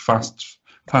dynamic,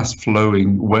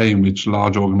 fast-flowing way in which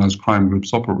large organised crime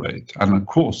groups operate, and of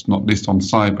course, not least on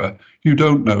cyber, you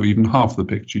don't know even half the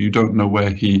picture. You don't know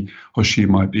where he or she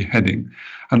might be heading.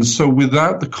 And so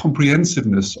without the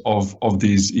comprehensiveness of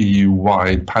these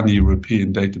EU-wide,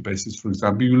 pan-European databases, for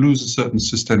example, you lose a certain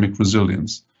systemic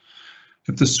resilience.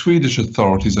 If the Swedish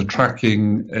authorities are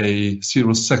tracking a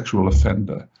serial sexual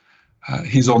offender,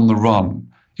 he's on the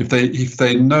run. If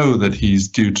they know that he's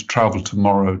due to travel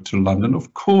tomorrow to London,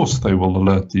 of course they will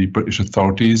alert the British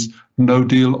authorities, no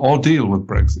deal or deal with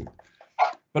Brexit.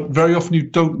 But very often you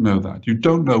don't know that. You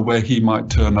don't know where he might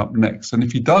turn up next. And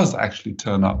if he does actually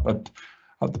turn up at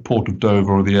the port of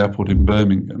Dover or the airport in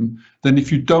Birmingham, then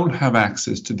if you don't have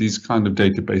access to these kind of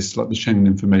databases like the Schengen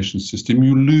Information System,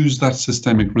 you lose that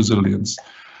systemic resilience.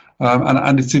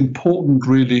 And it's important,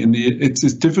 really,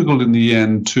 it's difficult in the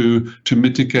end to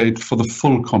mitigate for the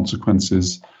full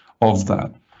consequences of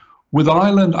that. With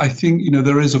Ireland, I think,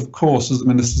 there is, of course, as the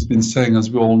Minister's been saying, as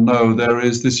we all know, there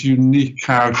is this unique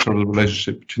character of the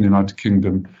relationship between the United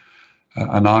Kingdom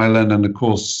and Ireland. And of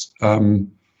course,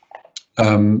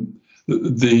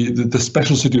 the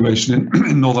special situation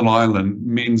in Northern Ireland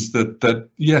means that,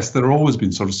 yes, there have always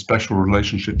been sort of special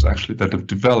relationships, actually, that have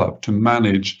developed to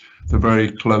manage the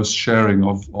very close sharing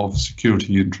of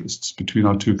security interests between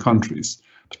our two countries,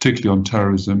 particularly on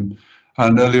terrorism.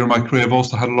 And earlier in my career, I've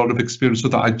also had a lot of experience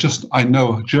with that. I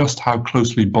know just how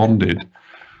closely bonded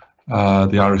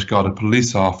the Irish Garda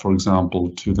police are, for example,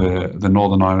 to the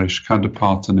Northern Irish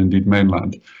counterparts and indeed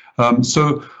mainland.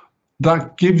 So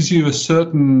that gives you a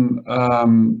certain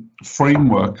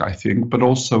framework, I think, but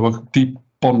also a deep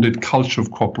bonded culture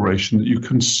of cooperation that you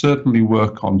can certainly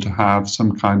work on to have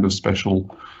some kind of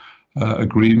special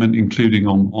agreement, including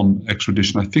on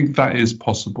extradition. I think that is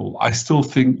possible. I still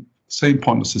think, same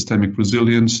point of systemic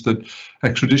resilience, that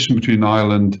extradition between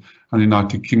Ireland and the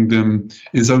United Kingdom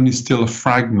is only still a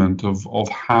fragment of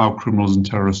how criminals and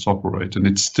terrorists operate, and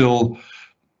it still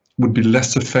would be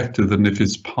less effective than if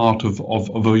it's part of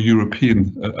a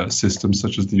European system,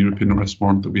 such as the European arrest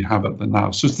warrant that we have at the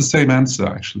now. So it's the same answer,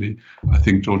 actually, I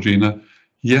think, Georgina.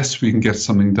 Yes, we can get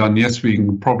something done. Yes, we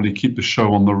can probably keep the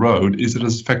show on the road. Is it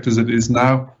as effective as it is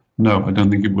now? No, I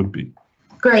don't think it would be.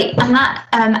 Great, and that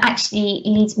actually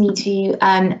leads me to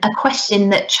a question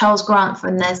that Charles Grant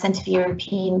from the Centre for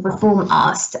European Reform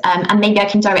asked, and maybe I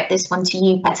can direct this one to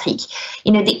you, Patrick.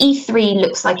 The E3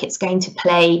 looks like it's going to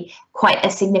play quite a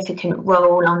significant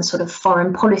role on sort of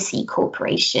foreign policy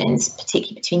corporations,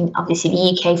 particularly between obviously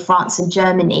the UK, France and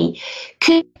Germany.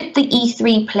 Could the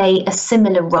E3 play a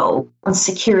similar role on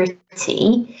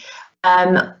security?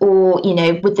 Or,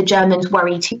 would the Germans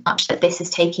worry too much that this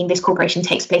cooperation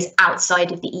takes place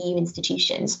outside of the EU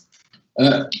institutions?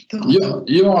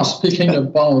 You are speaking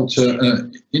about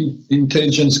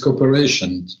intelligence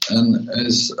cooperation, and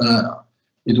as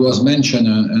it was mentioned,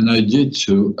 and I did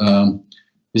too,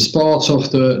 is part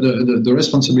of the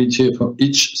responsibility for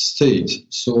each state.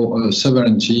 So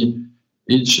sovereignty,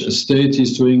 each state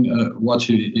is doing what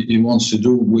he wants to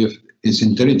do with its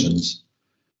intelligence.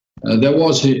 There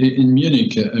was in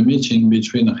Munich a meeting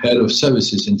between head of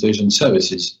services, intelligence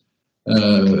services,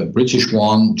 British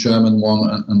one, German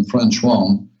one, and French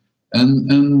one,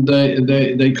 and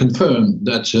they confirmed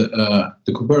that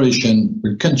the cooperation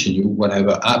will continue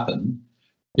whatever happens,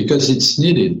 because it's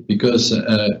needed, because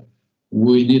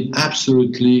we need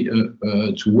absolutely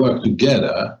to work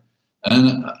together,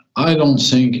 and I don't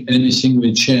think anything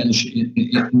will change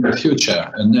in the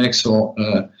future, in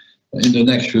the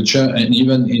next future, and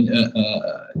even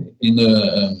in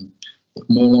a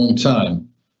more long time.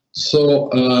 So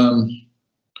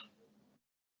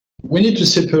we need to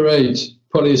separate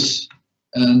police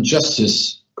and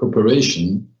justice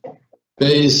cooperation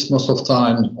based most of the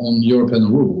time on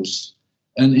European rules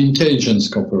and intelligence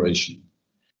cooperation.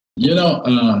 You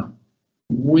know,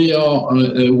 we are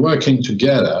working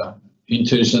together,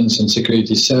 intelligence and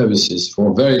security services,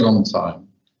 for a very long time,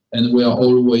 and we are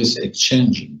always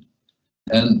exchanging,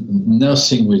 and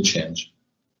nothing will change.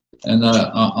 And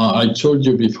I told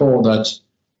you before that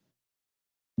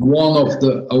one of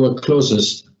our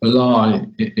closest ally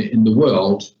in the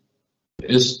world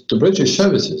is the British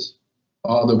services.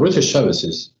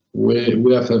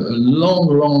 We have a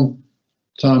long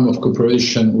time of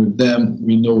cooperation with them.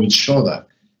 We know each other.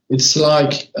 It's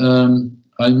like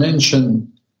I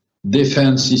mentioned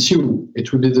defense issue.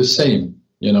 It will be the same,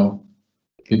 you know,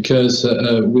 because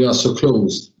we are so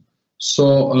close.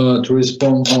 So to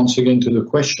respond once again to the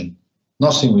question,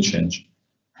 nothing will change.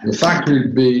 The fact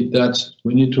will be that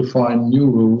we need to find new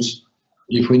rules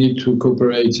if we need to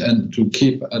cooperate and to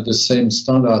keep at the same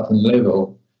standard and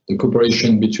level the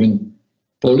cooperation between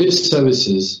police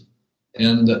services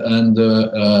and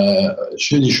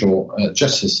judicial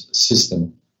justice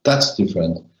system. That's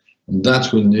different. And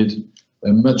that will need a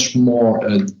much more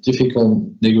difficult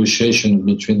negotiation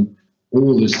between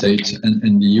all the states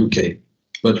and the UK.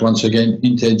 But once again,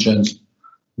 intelligence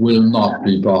will not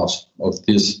be part of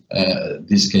this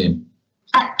game.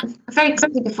 Very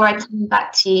quickly before I come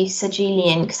back to you, Sir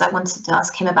Julian, because I wanted to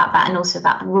ask him about that and also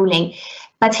about the ruling.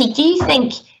 But do you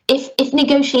think if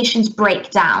negotiations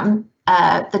break down,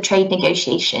 the trade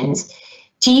negotiations,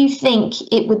 do you think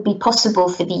it would be possible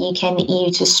for the UK and the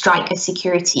EU to strike a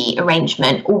security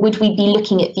arrangement, or would we be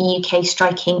looking at the UK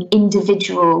striking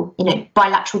individual,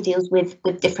 bilateral deals with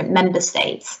different member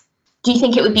states? Do you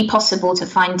think it would be possible to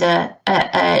find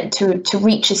to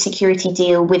reach a security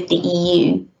deal with the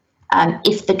EU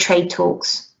if the trade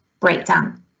talks break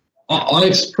down? I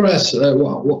express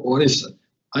what is.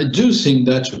 I do think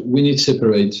that we need to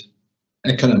separate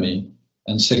economy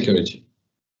and security,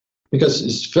 because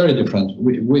it's very different.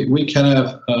 We can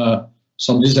have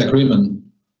some disagreement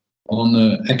on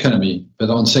economy, but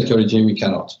on security we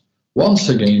cannot. Once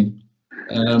again,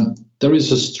 there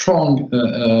is a strong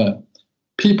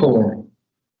people.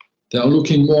 They are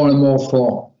looking more and more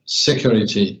for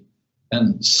security,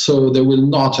 and so they will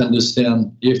not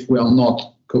understand if we are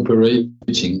not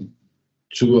cooperating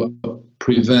to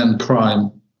prevent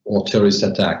crime or terrorist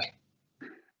attack.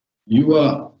 You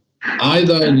are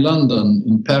either in London,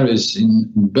 in Paris,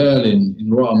 in Berlin,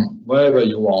 in Rome, wherever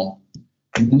you are,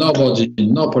 no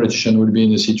politician will be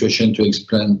in a situation to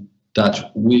explain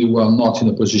that we were not in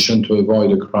a position to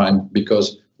avoid a crime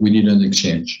because we didn't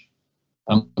exchange.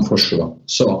 For sure.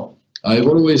 So I've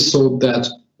always thought that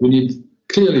we need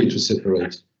clearly to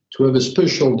separate, to have a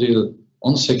special deal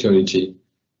on security.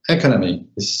 Economy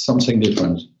is something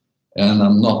different, and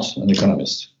I'm not an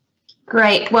economist.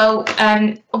 Great. Well,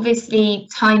 obviously,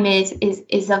 time is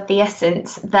of the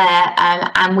essence there,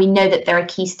 and we know that there are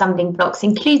key stumbling blocks,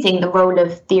 including the role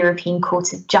of the European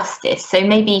Court of Justice. So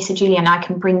maybe, Sir Julian, I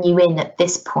can bring you in at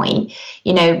this point.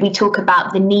 We talk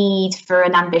about the need for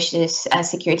an ambitious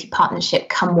security partnership,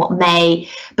 come what may,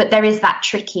 but there is that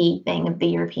tricky thing of the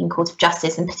European Court of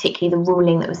Justice, and particularly the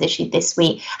ruling that was issued this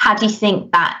week. How do you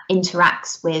think that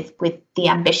interacts with the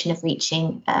ambition of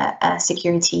reaching a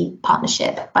security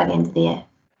partnership by the end of the year?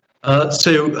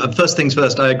 So first things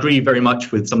first, I agree very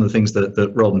much with some of the things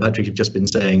that Rob and Patrick have just been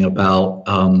saying about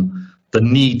the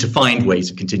need to find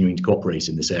ways of continuing to cooperate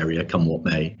in this area, come what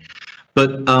may.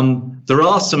 But there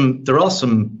are some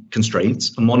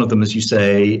constraints, and one of them, as you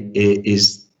say,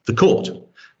 is the court.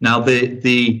 Now,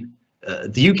 the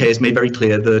UK has made very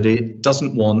clear that it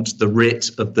doesn't want the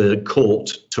writ of the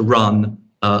court to run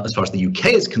as far as the UK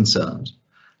is concerned,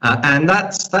 and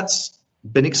that's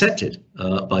been accepted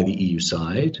by the EU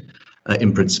side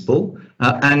in principle,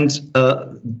 and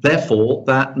therefore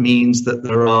that means that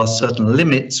there are certain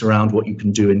limits around what you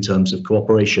can do in terms of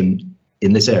cooperation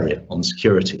in this area on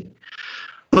security.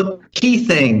 But the key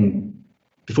thing,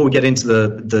 before we get into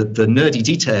the nerdy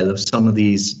detail of some of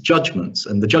these judgments,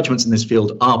 and the judgments in this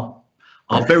field are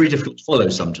very difficult to follow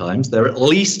sometimes. They're at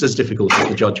least as difficult as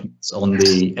the judgments on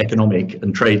the economic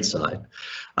and trade side.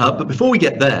 But before we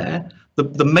get there,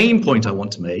 the main point I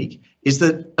want to make is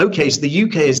that, okay, so the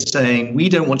UK is saying we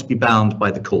don't want to be bound by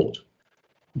the court.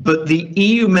 But the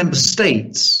EU member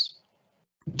states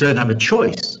don't have a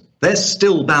choice. They're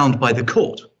still bound by the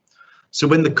court. So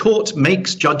when the court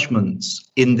makes judgments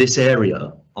in this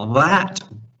area, that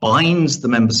binds the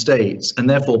member states and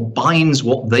therefore binds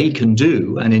what they can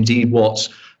do, and indeed what,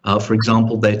 for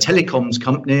example, their telecoms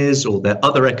companies or their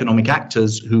other economic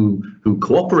actors who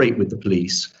cooperate with the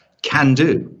police can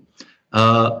do.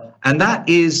 And that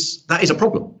is a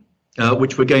problem,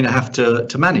 which we're going to have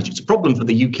to manage. It's a problem for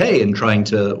the UK in trying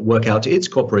to work out its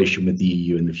cooperation with the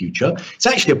EU in the future. It's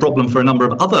actually a problem for a number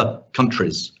of other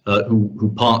countries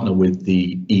who partner with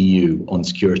the EU on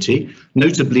security,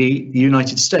 notably the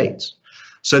United States.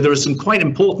 So there are some quite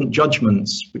important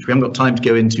judgments, which we haven't got time to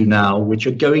go into now, which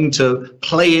are going to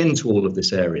play into all of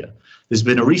this area. There's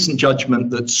been a recent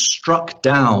judgment that struck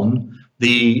down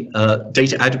the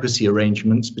data adequacy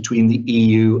arrangements between the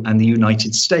EU and the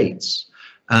United States.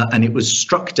 And it was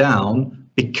struck down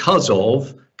because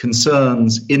of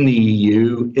concerns in the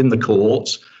EU, in the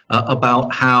court,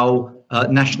 about how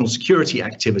national security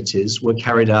activities were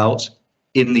carried out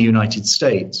in the United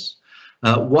States.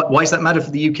 Why does that matter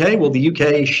for the UK? Well, the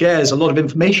UK shares a lot of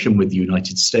information with the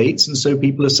United States. And so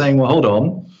people are saying, well, hold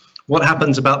on, what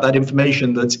happens about that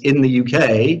information that's in the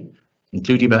UK,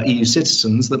 including about EU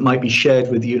citizens, that might be shared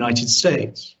with the United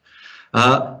States?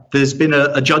 There's been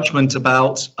a judgment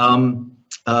about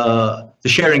the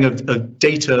sharing of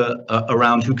data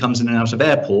around who comes in and out of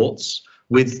airports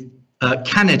with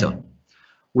Canada,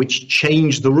 which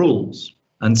changed the rules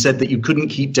and said that you couldn't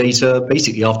keep data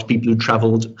basically after people who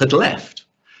travelled had left.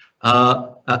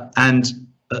 And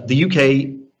the UK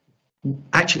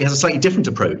actually has a slightly different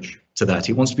approach to that.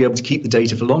 It wants to be able to keep the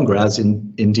data for longer, as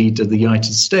indeed the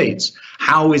United States.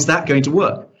 How is that going to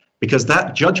work? Because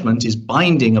that judgment is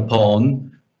binding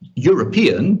upon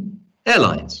European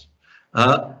airlines.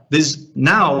 There's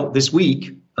now, this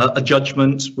week, a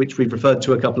judgment, which we've referred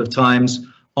to a couple of times,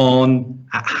 on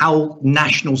how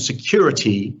national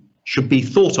security should be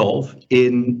thought of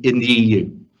in the EU.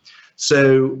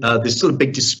 So there's still a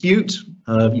big dispute.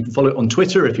 You can follow it on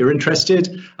Twitter if you're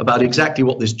interested, about exactly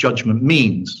what this judgment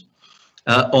means.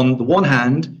 On the one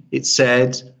hand, it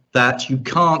said that you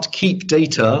can't keep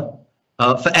data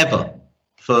forever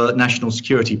for national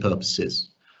security purposes.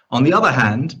 On the other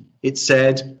hand, it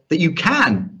said that you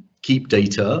can keep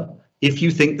data if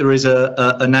you think there is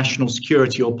a national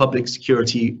security or public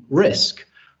security risk,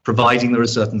 providing there are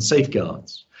certain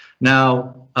safeguards.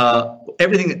 Now, I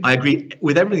agree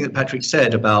with everything that Patrick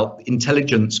said about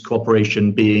intelligence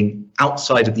cooperation being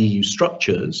outside of the EU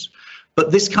structures,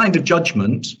 but this kind of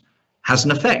judgment has an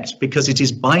effect because it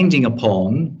is binding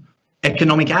upon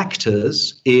economic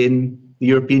actors in the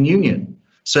European Union.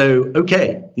 So,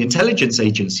 okay, the intelligence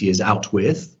agency is out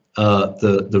with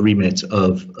the remit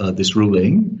of this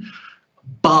ruling,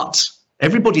 but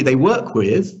everybody they work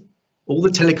with, all the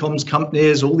telecoms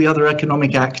companies, all the other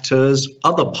economic actors,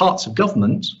 other parts of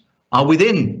government are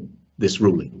within this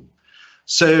ruling.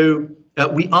 So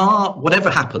we are, whatever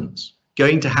happens,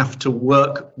 going to have to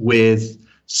work with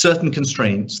certain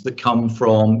constraints that come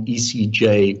from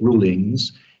ECJ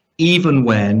rulings, even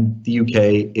when the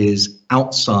UK is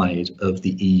outside of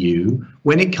the EU,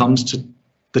 when it comes to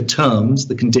the terms,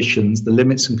 the conditions, the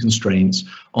limits and constraints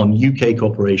on UK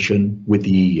cooperation with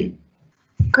the EU.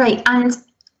 Great. And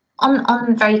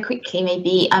on very quickly,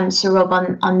 maybe, Sir Rob,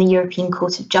 on the European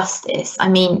Court of Justice, I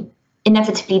mean,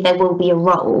 inevitably there will be a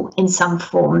role in some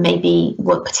form, maybe,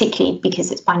 well, particularly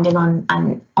because it's binding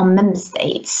on member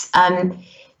states.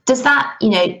 Does that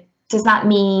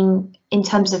mean, in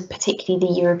terms of particularly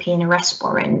the European arrest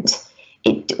warrant,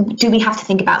 do we have to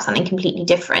think about something completely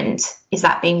different? Is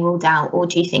that being ruled out, or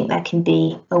do you think there can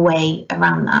be a way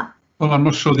around that? Well, I'm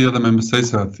not sure the other member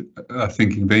states are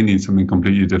thinking they need something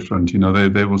completely different. You know,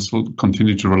 they will still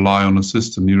continue to rely on a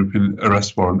system, European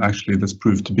arrest warrant, actually, that's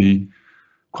proved to be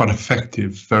quite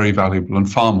effective, very valuable,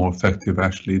 and far more effective,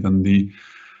 actually, than the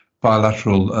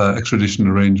bilateral extradition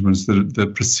arrangements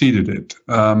that preceded it.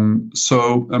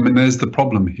 So, I mean, there's the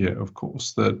problem here, of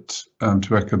course, that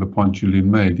to echo the point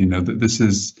Julian made, you know, that this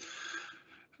is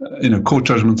court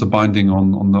judgments are binding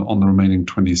on the remaining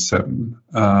 27.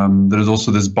 There is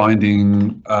also this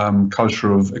binding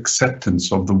culture of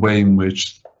acceptance of the way in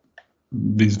which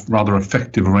these rather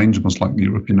effective arrangements like the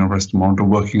European arrest warrant are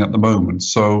working at the moment.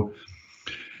 So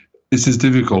this is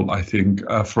difficult, I think,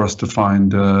 for us to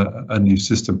find a new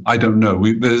system. I don't know.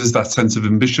 There is that sense of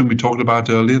ambition we talked about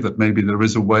earlier, that maybe there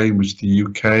is a way in which the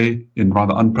UK, in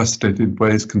rather unprecedented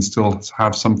ways, can still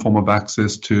have some form of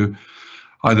access to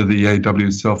either the EAW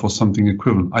itself or something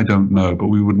equivalent. I don't know, but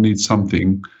we would need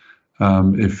something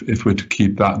if we're to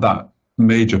keep that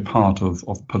major part of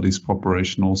police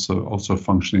cooperation also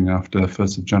functioning after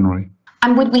 1st of January.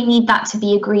 And would we need that to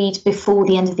be agreed before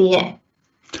the end of the year?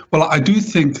 Well, I do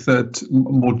think that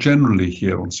more generally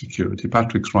here on security,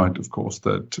 Patrick's right, of course,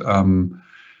 that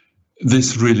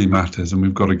this really matters and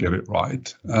we've got to get it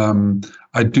right.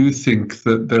 I do think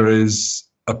that there is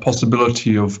a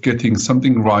possibility of getting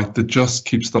something right that just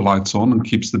keeps the lights on and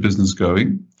keeps the business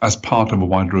going as part of a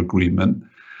wider agreement.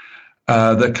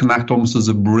 That can act almost as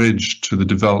a bridge to the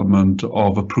development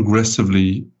of a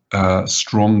progressively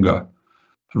stronger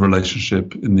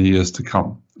relationship in the years to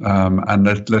come.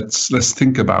 And let's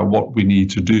think about what we need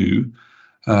to do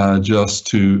just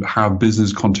to have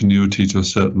business continuity to a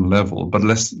certain level. But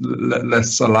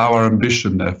let's allow our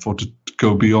ambition, therefore, to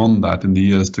go beyond that in the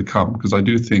years to come, because I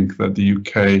do think that the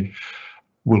UK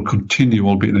will continue,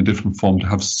 albeit in a different form, to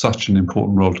have such an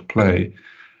important role to play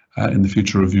in the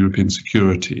future of European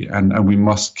security. And we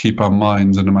must keep our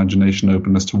minds and imagination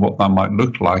open as to what that might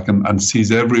look like and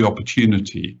seize every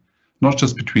opportunity, not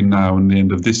just between now and the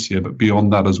end of this year, but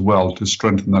beyond that as well, to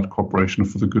strengthen that cooperation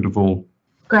for the good of all.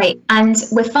 Great. And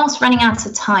we're fast running out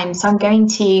of time, so I'm going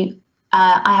to,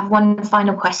 I have one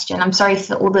final question. I'm sorry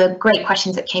for all the great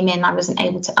questions that came in I wasn't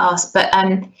able to ask, but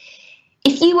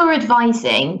if you were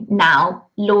advising now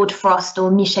Lord Frost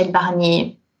or Michel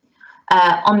Barnier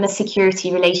on the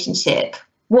security relationship,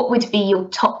 what would be your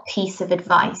top piece of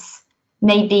advice?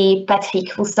 Maybe,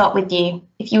 Patrick, we'll start with you.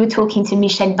 If you were talking to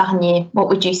Michel Barnier, what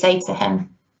would you say to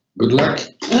him? Good luck.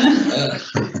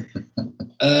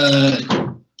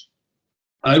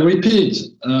 I repeat,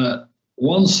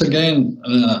 once again,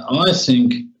 I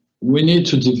think we need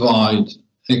to divide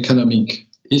economic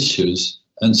issues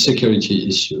and security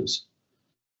issues.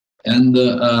 And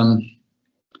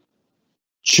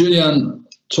Julian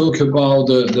talked about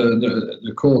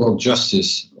the Court of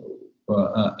Justice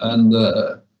and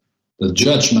the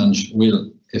judgment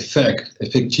will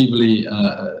effectively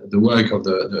the work of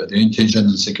the intelligence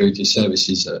and security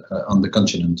services on the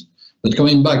continent. But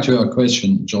coming back to your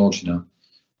question, Georgina,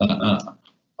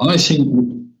 I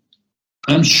think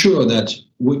I'm sure that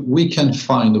we can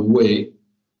find a way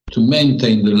to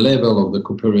maintain the level of the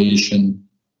cooperation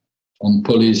on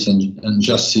police and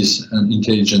justice and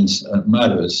intelligence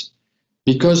matters,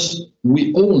 because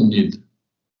we all need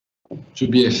to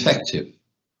be effective.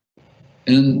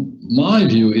 And my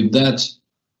view is that,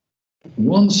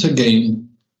 once again,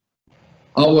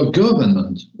 our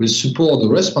government will support the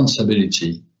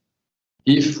responsibility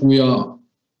if we are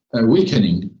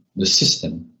weakening the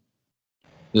system.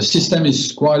 The system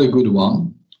is quite a good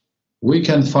one. We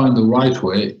can find the right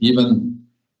way, even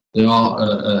there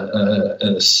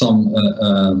are some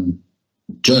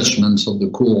judgments of the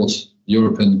courts,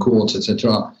 European courts,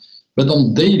 etc. But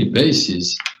on daily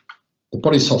basis, the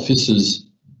police officers,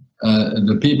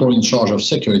 the people in charge of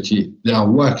security, they are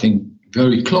working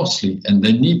very closely and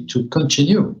they need to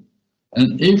continue.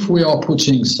 And if we are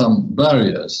putting some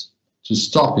barriers to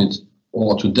stop it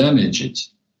or to damage it,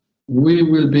 we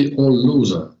will be all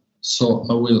losers. So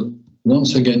I will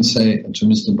once again say to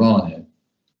Mr. Barnier,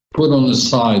 put on the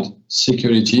side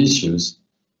security issues,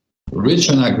 reach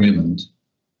an agreement.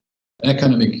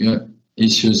 Economic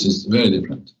issues is very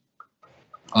different.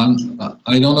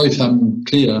 I don't know if I'm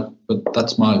clear, but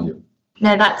that's my view.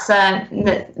 No, that's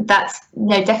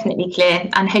definitely clear,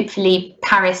 and hopefully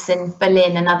Paris and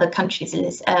Berlin and other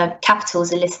countries,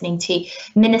 capitals, are listening to.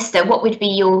 Minister, what would be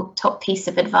your top piece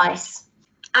of advice?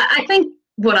 I think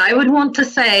what I would want to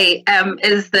say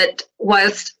is that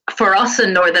whilst for us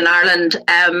in Northern Ireland,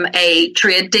 a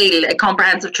trade deal, a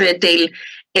comprehensive trade deal,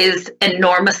 is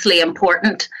enormously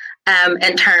important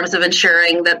in terms of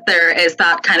ensuring that there is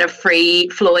that kind of free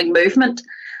flowing movement.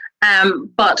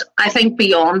 But I think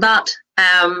beyond that,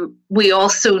 we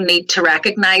also need to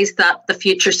recognise that the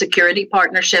future security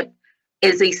partnership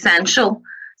is essential.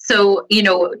 So,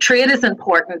 trade is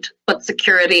important, but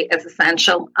security is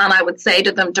essential. And I would say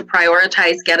to them to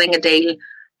prioritise getting a deal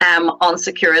on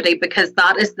security, because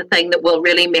that is the thing that will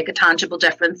really make a tangible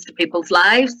difference to people's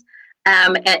lives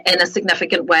in a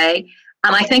significant way.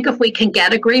 And I think if we can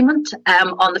get agreement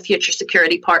on the future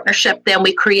security partnership, then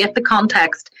we create the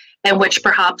context in which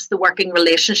perhaps the working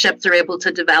relationships are able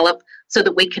to develop so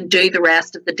that we can do the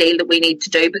rest of the deal that we need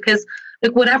to do. Because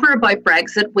look, whatever about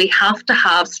Brexit, we have to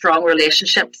have strong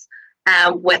relationships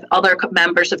with other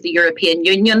members of the European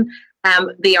Union.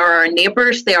 They are our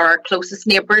neighbours, they are our closest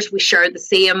neighbours. We share the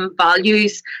same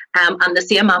values and the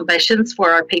same ambitions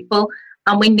for our people.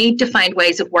 And we need to find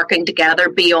ways of working together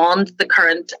beyond the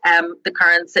current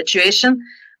situation.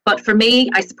 But for me,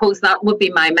 I suppose that would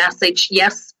be my message.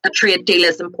 Yes, a trade deal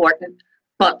is important,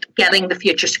 but getting the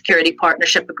future security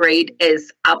partnership agreed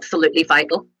is absolutely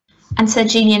vital. And Sir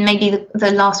Julian, maybe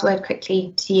the last word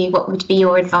quickly to you. What would be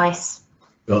your advice?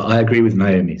 Well, I agree with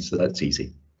Naomi, so that's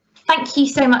easy. Thank you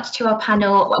so much to our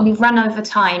panel. We've run over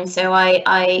time, so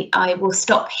I will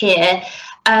stop here.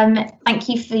 Thank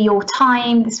you for your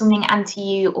time this morning, and to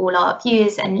you, all our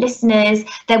viewers and listeners.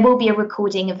 There will be a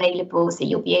recording available, so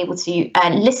you'll be able to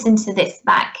listen to this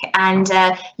back. And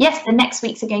yes, the next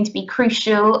weeks are going to be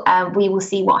crucial. We will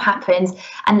see what happens,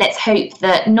 and let's hope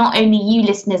that not only you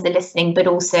listeners are listening, but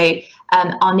also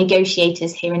our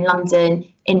negotiators here in London,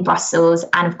 in Brussels,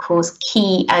 and of course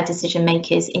key decision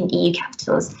makers in EU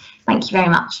capitals. Thank you very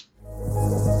much.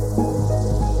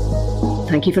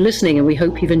 Thank you for listening, and we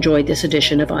hope you've enjoyed this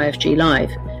edition of IFG Live.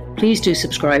 Please do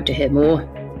subscribe to hear more,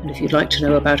 and if you'd like to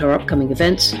know about our upcoming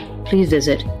events, please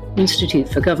visit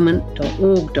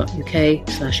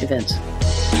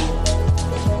instituteforgovernment.org.uk/events.